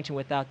of the magnitude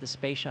without the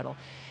Space Shuttle.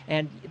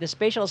 And the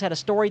Space Shuttle's had a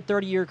storied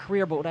 30-year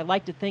career, but what I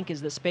like to think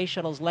is the Space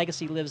Shuttle's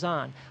legacy lives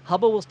on.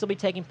 Hubble will still be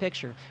taking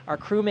pictures. Our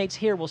crewmates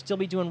here will still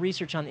be doing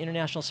research on the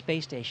International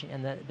Space Station,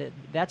 and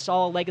that's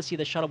all a legacy of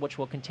the shuttle, which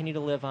will continue to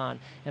live on.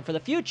 And for the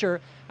future,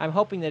 I'm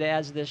hoping that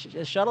as the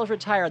shuttle is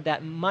retired,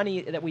 that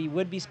money that we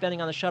would be spending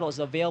on the shuttle is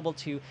available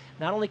to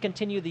not only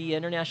continue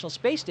the International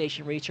Space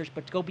Station research,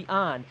 but to go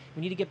beyond.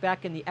 We need to get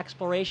back in the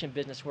exploration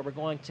business where we're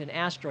going to an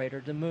asteroid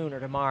or the moon or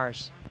to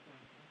Mars.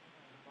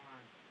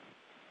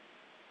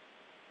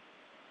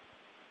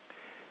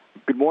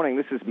 Good morning.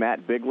 This is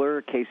Matt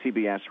Bigler,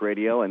 KCBS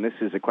Radio, and this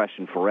is a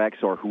question for Rex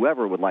or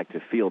whoever would like to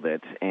field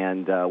it.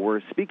 And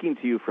we're speaking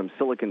to you from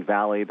Silicon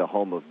Valley, the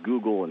home of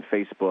Google and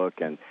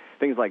Facebook and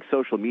things like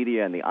social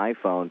media and the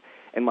iPhone.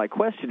 And my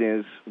question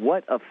is,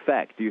 what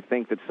effect do you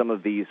think that some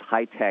of these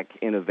high-tech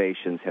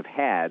innovations have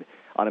had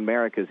on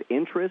America's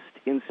interest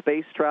in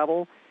space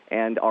travel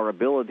and our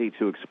ability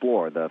to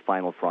explore the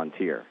final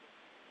frontier?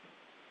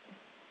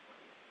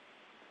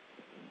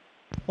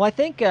 Well, I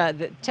think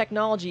that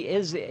technology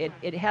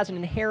it has an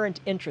inherent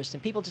interest,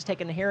 and people just take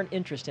an inherent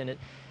interest in it.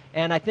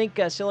 And I think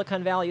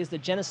Silicon Valley is the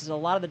genesis of a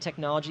lot of the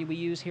technology we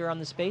use here on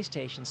the space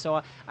station.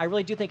 So I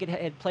really do think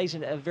it plays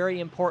a very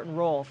important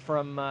role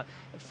from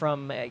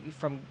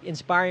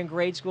inspiring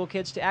grade school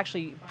kids to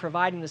actually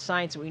providing the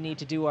science that we need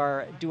to do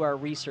our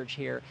research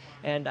here.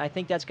 And I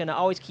think that's going to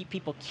always keep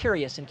people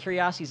curious, and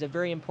curiosity is a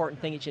very important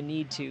thing that you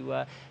need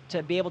to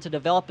be able to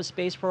develop a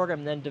space program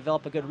and then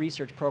develop a good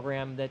research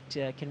program that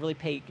can really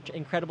pay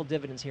incredible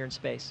dividends here in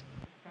space.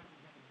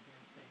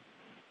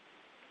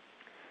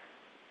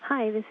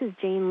 Hi, this is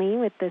Jane Lee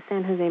with the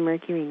San Jose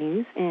Mercury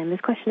News, and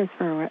this question is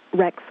for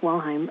Rex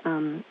Walheim.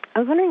 I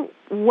was wondering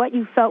what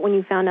you felt when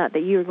you found out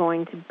that you were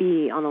going to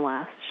be on the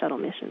last shuttle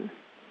mission.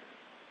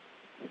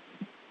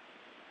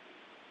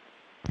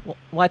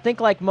 Well, I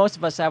think like most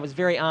of us, I was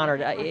very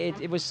honored.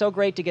 It was so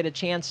great to get a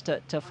chance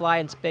to fly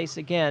in space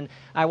again.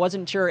 I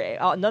wasn't sure,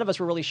 none of us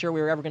were really sure we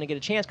were ever going to get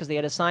a chance because they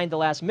had assigned the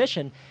last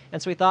mission. And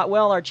so we thought,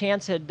 well, our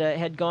chance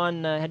had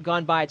gone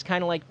by. It's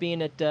kind of like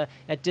being at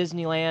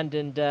Disneyland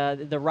and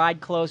the ride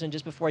closing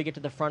just before you get to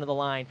the front of the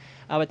line.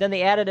 But then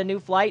they added a new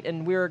flight,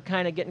 and we were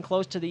kind of getting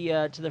close to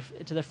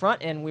the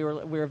front, and we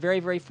were very,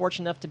 very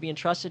fortunate enough to be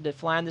entrusted to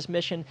fly on this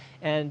mission,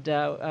 and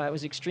I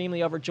was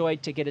extremely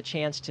overjoyed to get a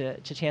chance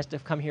to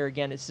come here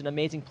again. It's an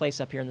amazing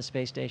place up here in the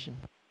space station.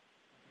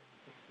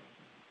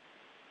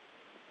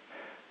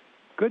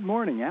 Good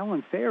morning,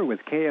 Alan Thayer with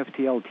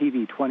KFTL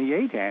TV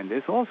 28, and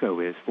this also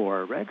is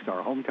for Rex,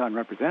 our hometown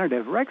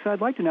representative. Rex,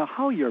 I'd like to know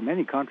how your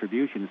many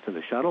contributions to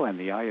the shuttle and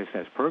the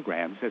ISS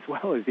programs, as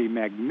well as the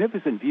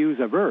magnificent views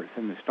of Earth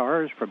and the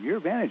stars from your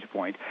vantage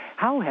point,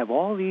 how have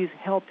all these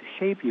helped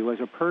shape you as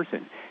a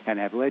person and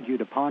have led you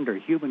to ponder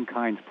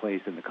humankind's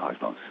place in the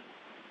cosmos?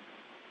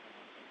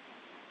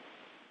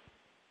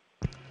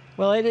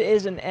 Well, it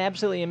is an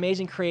absolutely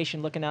amazing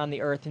creation looking out on the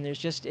Earth, and there's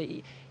just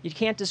you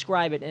can't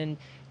describe it. And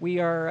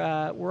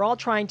we're all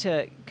trying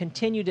to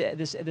continue to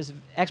this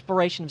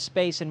exploration of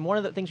space. And one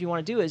of the things we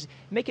want to do is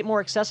make it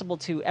more accessible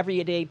to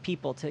everyday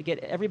people, to get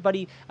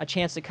everybody a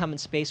chance to come in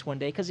space one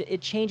day, because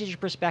it changes your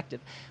perspective.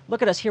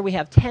 Look at us here. We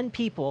have 10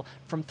 people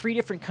from 3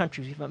 different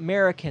countries. We have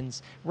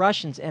Americans,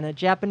 Russians, and a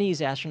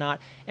Japanese astronaut,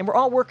 and we're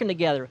all working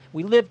together.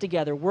 We live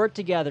together, work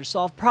together,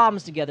 solve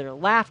problems together,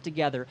 laugh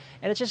together,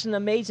 and it's just an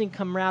amazing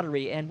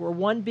camaraderie. And we're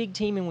one big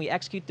team, and we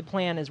execute the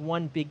plan as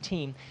one big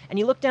team. And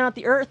you look down at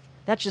the Earth,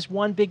 that's just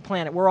one big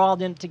planet. We're all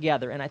in it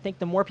together. And I think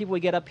the more people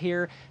we get up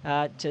here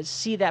to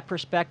see that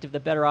perspective, the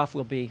better off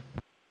we'll be.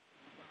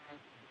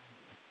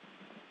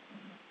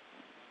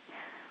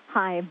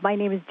 Hi, my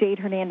name is Jade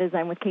Hernandez.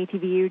 I'm with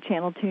KTVU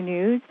Channel 2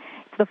 News.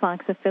 It's the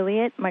Fox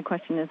affiliate. My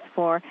question is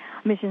for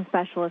Mission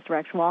Specialist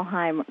Rex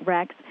Walheim.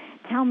 Rex,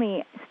 tell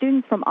me,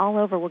 students from all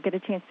over will get a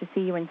chance to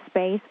see you in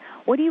space.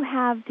 What do you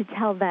have to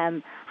tell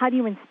them? How do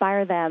you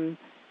inspire them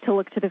to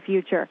look to the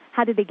future?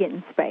 How did they get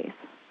in space?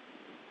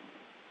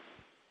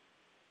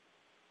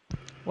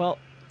 Well,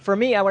 for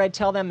me, what I'd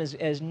tell them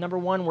is number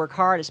one, work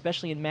hard,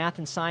 especially in math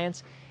and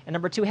science. And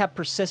number two, have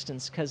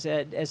persistence, because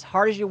as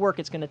hard as you work,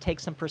 it's going to take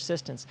some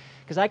persistence.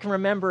 Because I can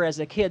remember as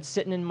a kid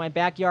sitting in my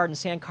backyard in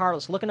San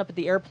Carlos, looking up at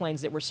the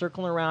airplanes that were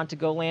circling around to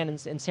go land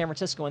in San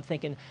Francisco and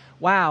thinking,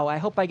 wow, I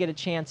hope I get a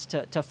chance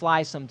to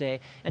fly someday.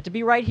 And to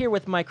be right here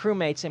with my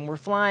crewmates, and we're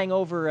flying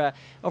over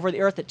the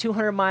Earth at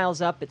 200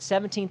 miles up at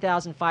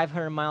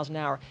 17,500 miles an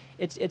hour.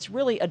 It's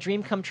really a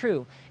dream come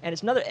true. And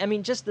it's another, I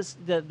mean, just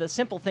the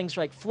simple things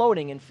like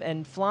floating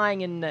and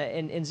flying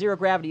in zero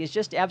gravity is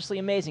just absolutely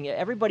amazing.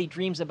 Everybody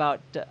dreams about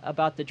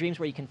the dreams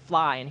where you can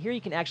fly, and here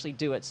you can actually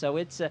do it. So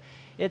it's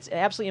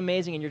absolutely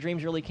amazing, and your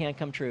dreams really can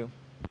come true.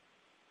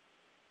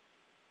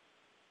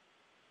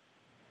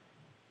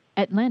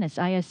 Atlantis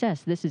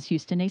ISS, this is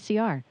Houston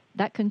ACR.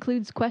 That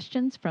concludes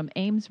questions from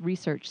Ames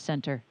Research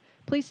Center.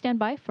 Please stand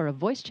by for a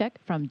voice check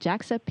from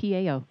JAXA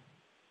PAO.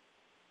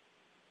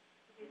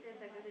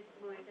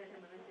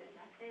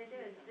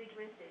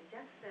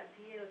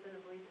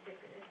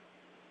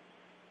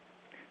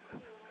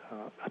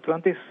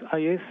 Atlantis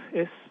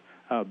ISS,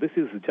 this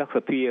is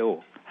JAXA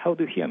PAO. How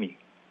do you hear me?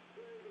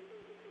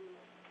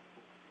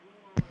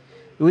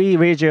 We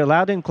read you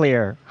loud and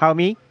clear. How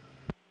me?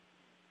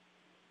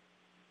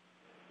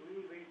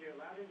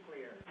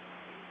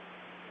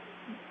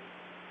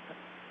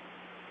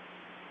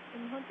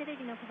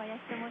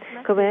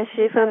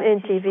 Kobayashi from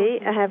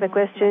NTV. I have a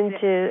question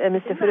to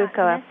Mr.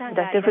 Furukawa,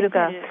 Dr.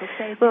 Furukawa.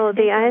 Well,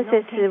 the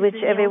ISS,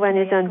 which everyone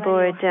is on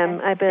board,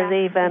 I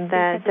believe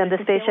that the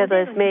Space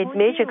Shuttle has made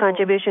major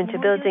contribution to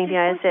building the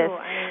ISS.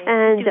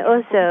 And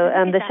also,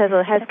 the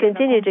shuttle has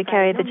continued to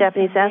carry the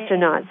Japanese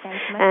astronauts.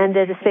 And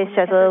the Space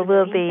Shuttle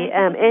will be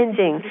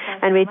ending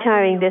and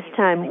retiring this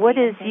time. What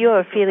is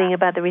your feeling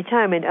about the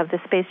retirement of the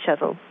Space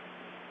Shuttle?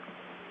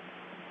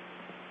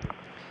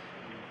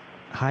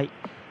 はい。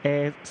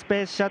ス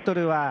ペースシャト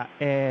ルは、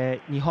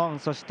日本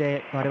そし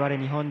て我々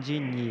日本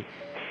人に、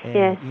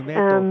夢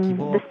と希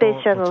望と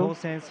挑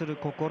戦する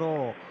心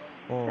を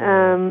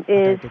与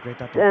えてくれ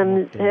たと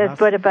思っています。has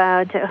brought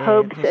about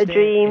hopes,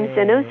 dreams,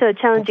 and also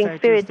challenging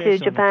spirit to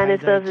Japan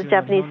as well as the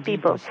Japanese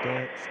people.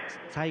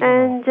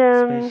 And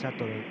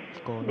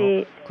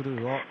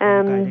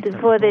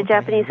for the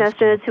Japanese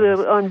astronauts who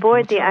were on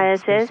board the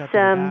ISS,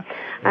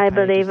 I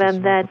believe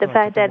that the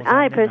fact that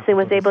I personally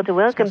was able to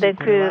welcome the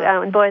crew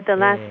on board the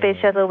last space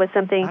shuttle was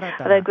something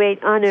of a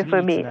great honor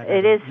for me.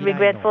 It is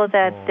regretful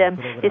that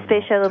the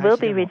space shuttle will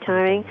be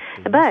retiring,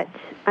 but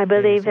I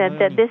believe that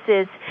this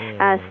is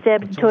a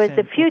step towards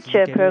the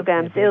future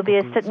programs. It will be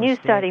a new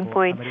starting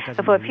point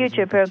for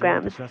future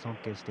programs.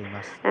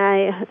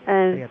 I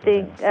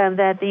think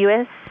that the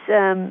U.S.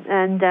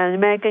 And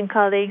American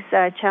colleagues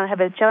have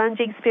a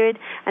challenging spirit,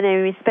 and I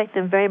respect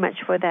them very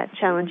much for that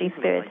challenging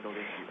spirit.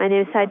 My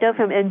name is Saito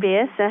from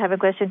NBS. I have a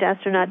question to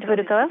astronaut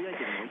Furukawa.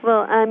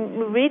 Well,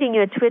 I'm reading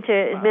your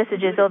Twitter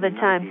messages all the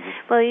time.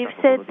 Well, you've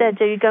said that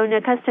you're going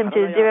accustomed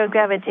to zero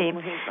gravity.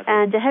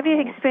 And have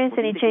you experienced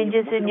any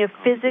changes in your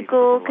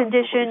physical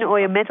condition or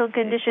your mental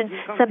condition,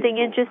 something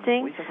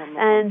interesting?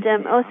 And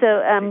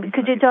also,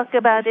 could you talk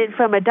about it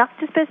from a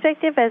doctor's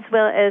perspective as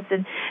well as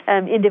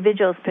an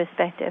individual's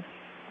perspective?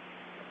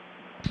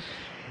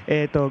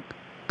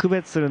 区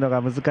別するの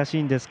が難し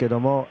いんですけど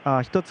も、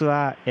一つ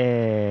は、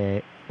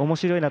面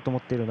白いなと思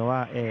っているの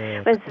は、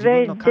It's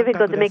very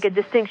difficult to make a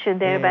distinction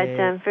there, but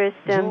first,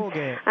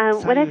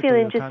 what I feel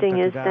interesting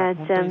is that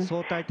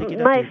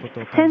my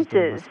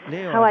senses,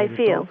 how I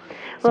feel.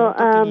 Well,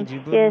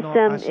 yes,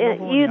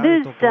 you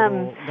lose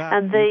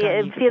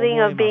the feeling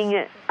of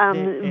being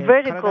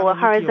vertical or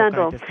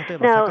horizontal.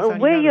 Now,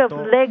 where your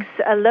legs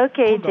are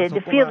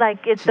located, feel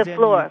like it's the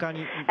floor.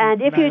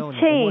 And if you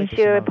change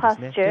your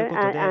posture,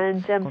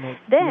 and then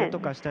that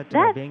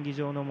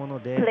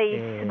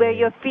place where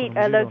your feet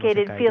are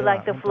located feel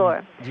like the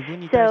floor.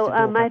 So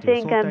I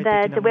think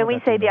that when we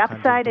say the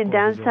upside and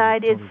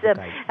downside, it's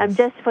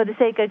just for the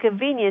sake of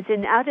convenience.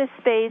 In outer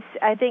space,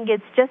 I think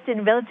it's just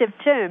in relative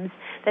terms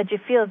that you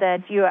feel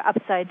that you are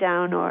upside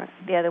down or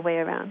the other way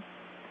around.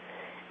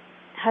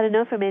 How to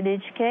know from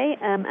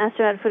NHK,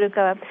 astronaut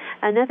Furukawa.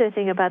 Another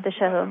thing about the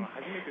shuttle.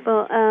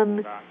 Well,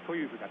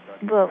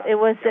 it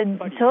was in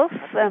TOF.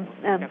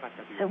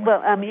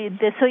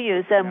 The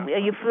Soyuz.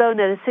 You've flown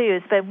the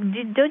Soyuz, but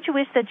don't you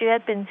wish that you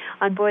had been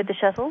on board the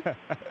shuttle?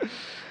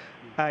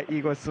 はい、い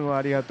いご質問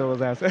ありがとうご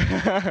ざいます。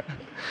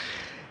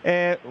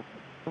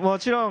も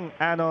ちろん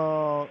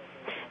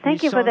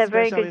Thank you for that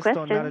very good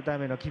question. Of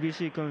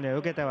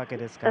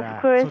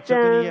course,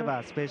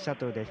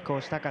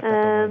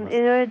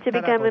 in order to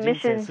become a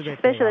mission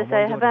specialist,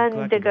 I have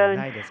undergone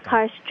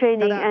harsh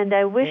training, and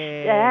I wish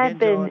I had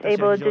been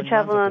able to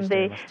travel on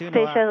the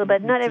space shuttle,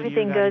 but not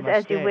everything goes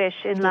as you wish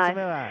in life.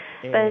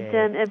 But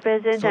at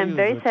present, I'm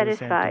very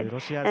satisfied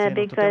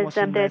because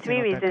there are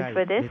three reasons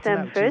for this.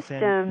 First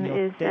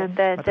is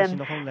that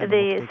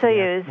the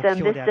Soyuz, this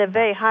is a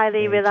very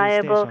highly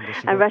reliable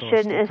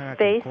Russian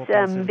space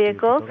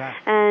vehicle,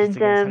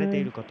 and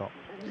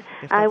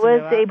I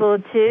was able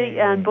to,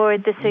 on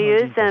board the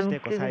Soyuz,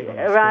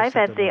 arrive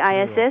at the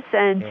ISS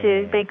and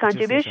to make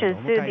contributions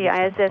to the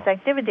ISS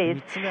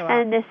activities.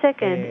 And the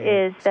second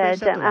is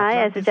that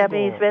I, as a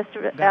Japanese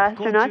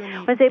astronaut,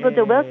 was able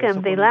to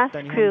welcome the last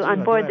crew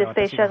on board the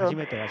space shuttle.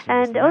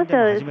 And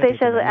also, Space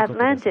Shuttle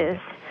Atlantis.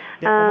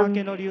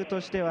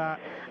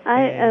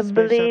 I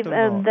believe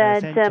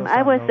that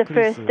I was the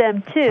first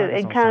to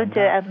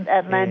encounter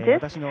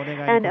Atlantis,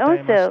 and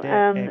also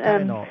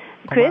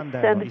Chris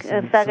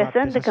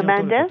Ferguson, the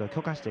commander,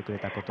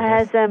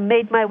 has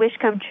made my wish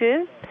come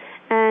true,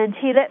 and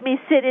he let me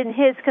sit in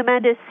his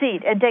commander's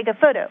seat and take a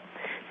photo.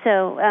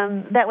 So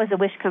that was a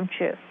wish come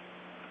true.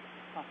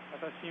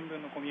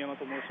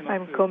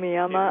 I'm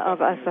Komiyama of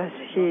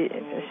Asahi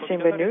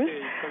Shimbun News.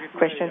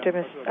 Question to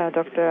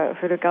Dr.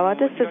 Furukawa.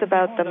 This is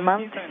about the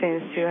month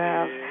since you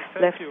have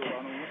left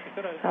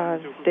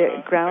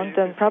the ground,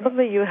 and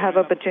probably you have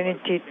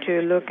opportunity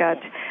to look at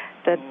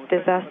the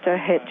disaster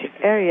hit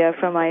area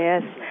from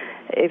IS.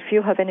 If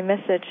you have any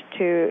message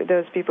to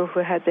those people who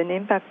have been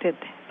impacted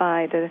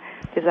by the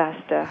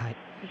disaster,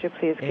 would you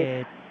please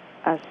give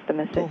us the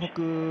message? 東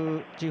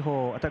北地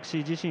方、私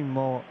自身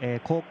も、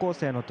高校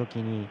生の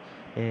時に、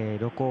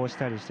旅行し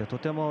たりしてと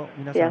ても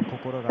皆さん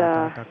心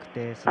が温かく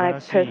て素晴ら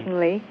しい、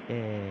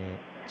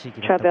地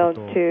域だったこ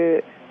とを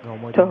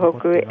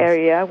Tohoku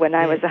area when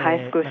I was a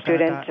high school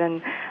student,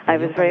 and I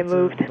was very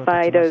moved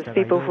by those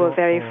people who were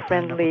very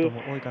friendly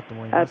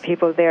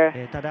people there.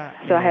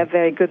 So I have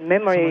very good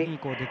memory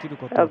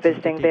of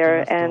visiting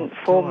there, and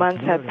 4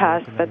 months have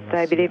passed, but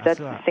I believe that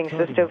things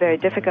were still very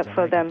difficult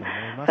for them.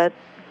 But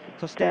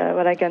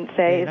what I can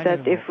say is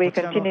that if we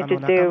continue to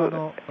do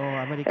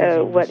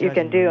what you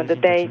can do on the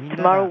day,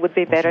 tomorrow would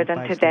be better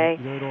than today.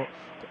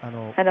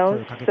 And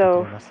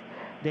also,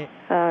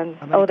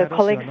 all the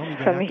colleagues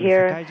from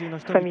here,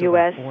 from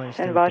U.S.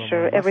 and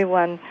Russia,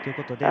 everyone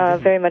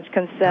very much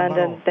concerned,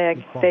 and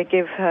they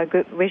give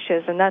good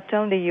wishes. And not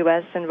only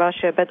U.S. and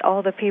Russia, but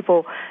all the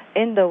people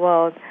in the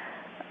world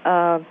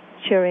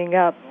cheering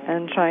up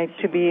and trying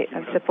to be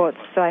support.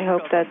 So I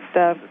hope that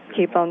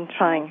keep on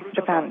trying,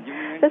 Japan.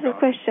 This is a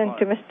question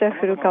to Mr.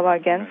 Furukawa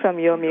again from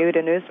Yomiuri,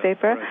 the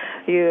newspaper.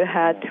 You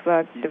had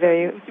worked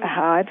very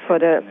hard for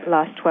the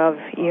last 12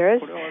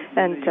 years,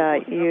 and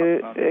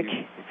you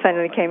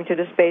finally came to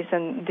the space.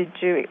 And did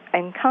you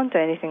encounter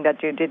anything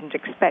that you didn't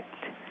expect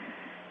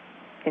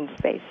in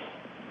space?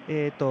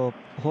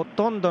 ほ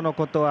とんどの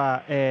こと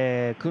は、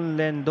訓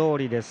練通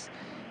りです。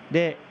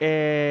で、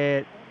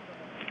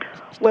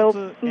Well,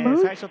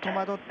 most of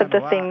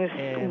the things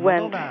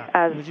went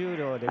as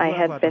I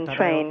had been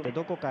trained.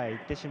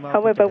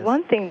 However,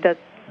 one thing that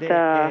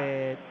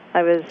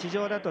I was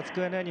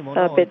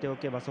a bit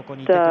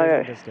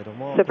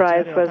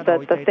surprised was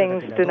that the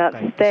things do not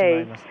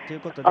stay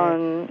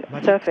on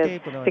surface,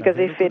 because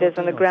if it is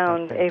on the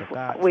ground, if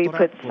we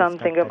put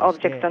something, an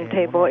object on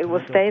table, it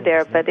will stay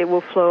there, but it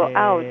will flow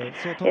out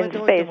in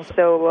space.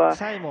 So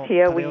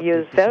here we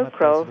use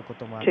Velcro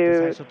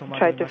to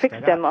try to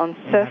fix them on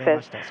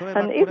surface.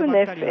 And even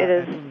if it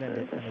is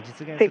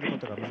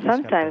fixed,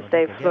 sometimes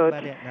they float.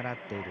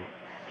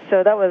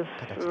 So that was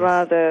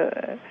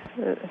rather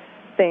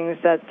things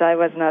that I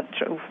was not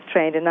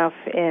trained enough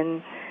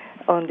in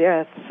on the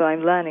Earth, so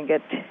I'm learning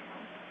it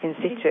in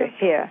situ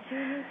here.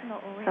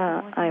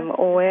 I'm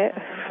Oe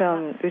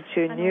from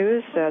Uchu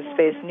News,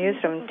 Space News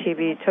from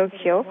TV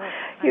Tokyo.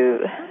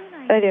 You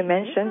earlier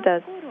mentioned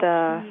that,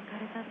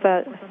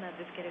 but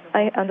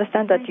I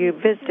understand that you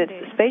visited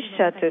Space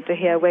Shuttle to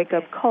hear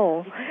wake-up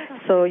call.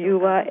 So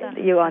you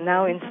are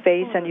now in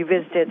space and you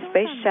visited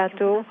Space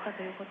Shuttle.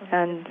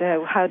 And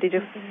how did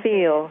you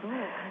feel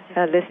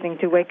listening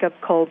to wake-up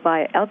call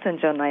by Elton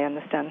John? I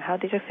understand. How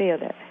did you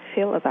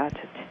feel about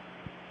it?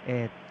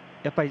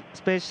 やっぱり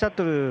スペースシャ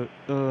トル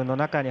の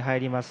中に入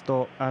ります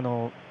と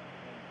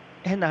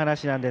Well,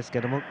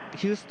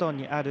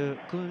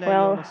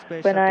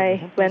 when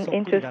I went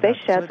into Space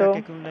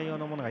Shuttle,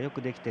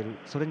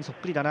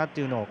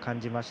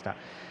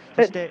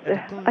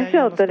 I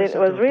felt that it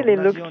was really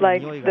looked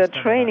like the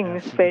training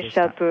Space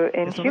Shuttle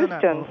in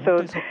Houston,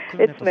 so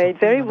it's made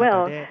very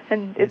well,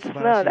 and it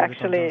smelled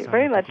actually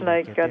very much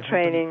like a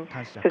training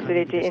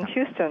facility in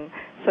Houston.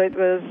 So it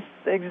was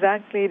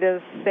exactly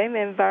the same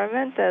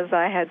environment as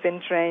I had been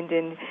trained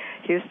in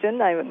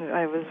Houston. I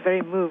was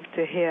very moved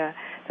to hear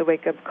the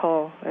wake-up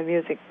call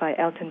music by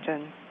Elton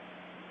John.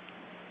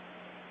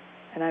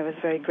 And I was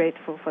very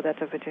grateful for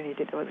that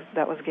opportunity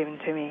that was given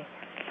to me.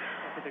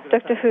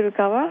 Dr.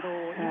 Furukawa,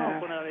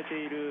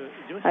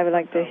 I would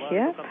like to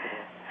hear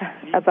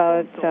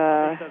about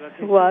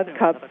World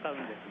Cup,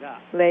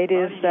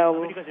 ladies,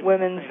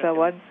 women's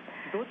World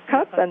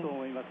Cup, and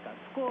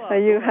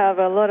you have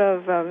a lot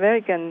of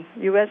American,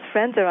 U.S.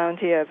 friends around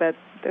here, but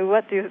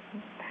what do you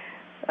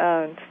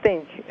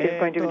think is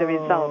going to be the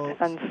result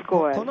and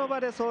score for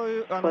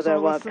the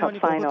World Cup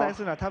final?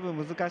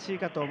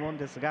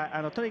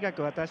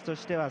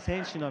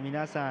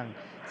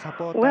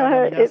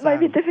 Well, it might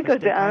be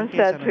difficult to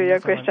answer to your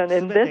question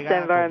in this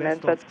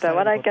environment, but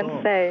what I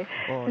can say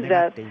is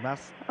that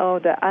all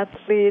the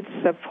athletes,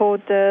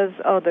 supporters,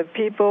 all the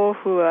people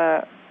who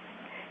are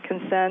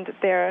concerned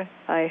there,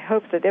 I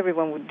hope that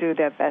everyone would do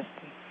their best.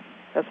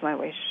 That's my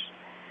wish.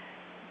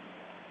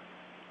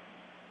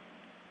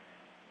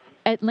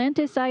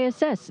 Atlantis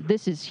ISS,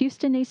 this is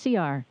Houston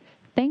ACR.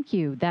 Thank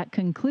you. That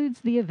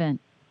concludes the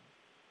event.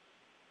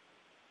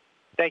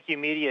 Thank you,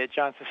 media at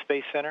Johnson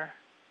Space Center,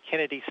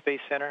 Kennedy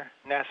Space Center,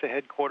 NASA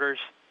headquarters,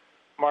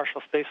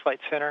 Marshall Space Flight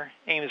Center,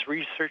 Ames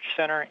Research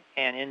Center,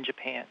 and in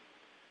Japan.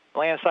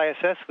 Atlantis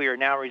ISS, we are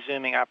now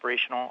resuming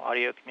operational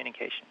audio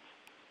communications.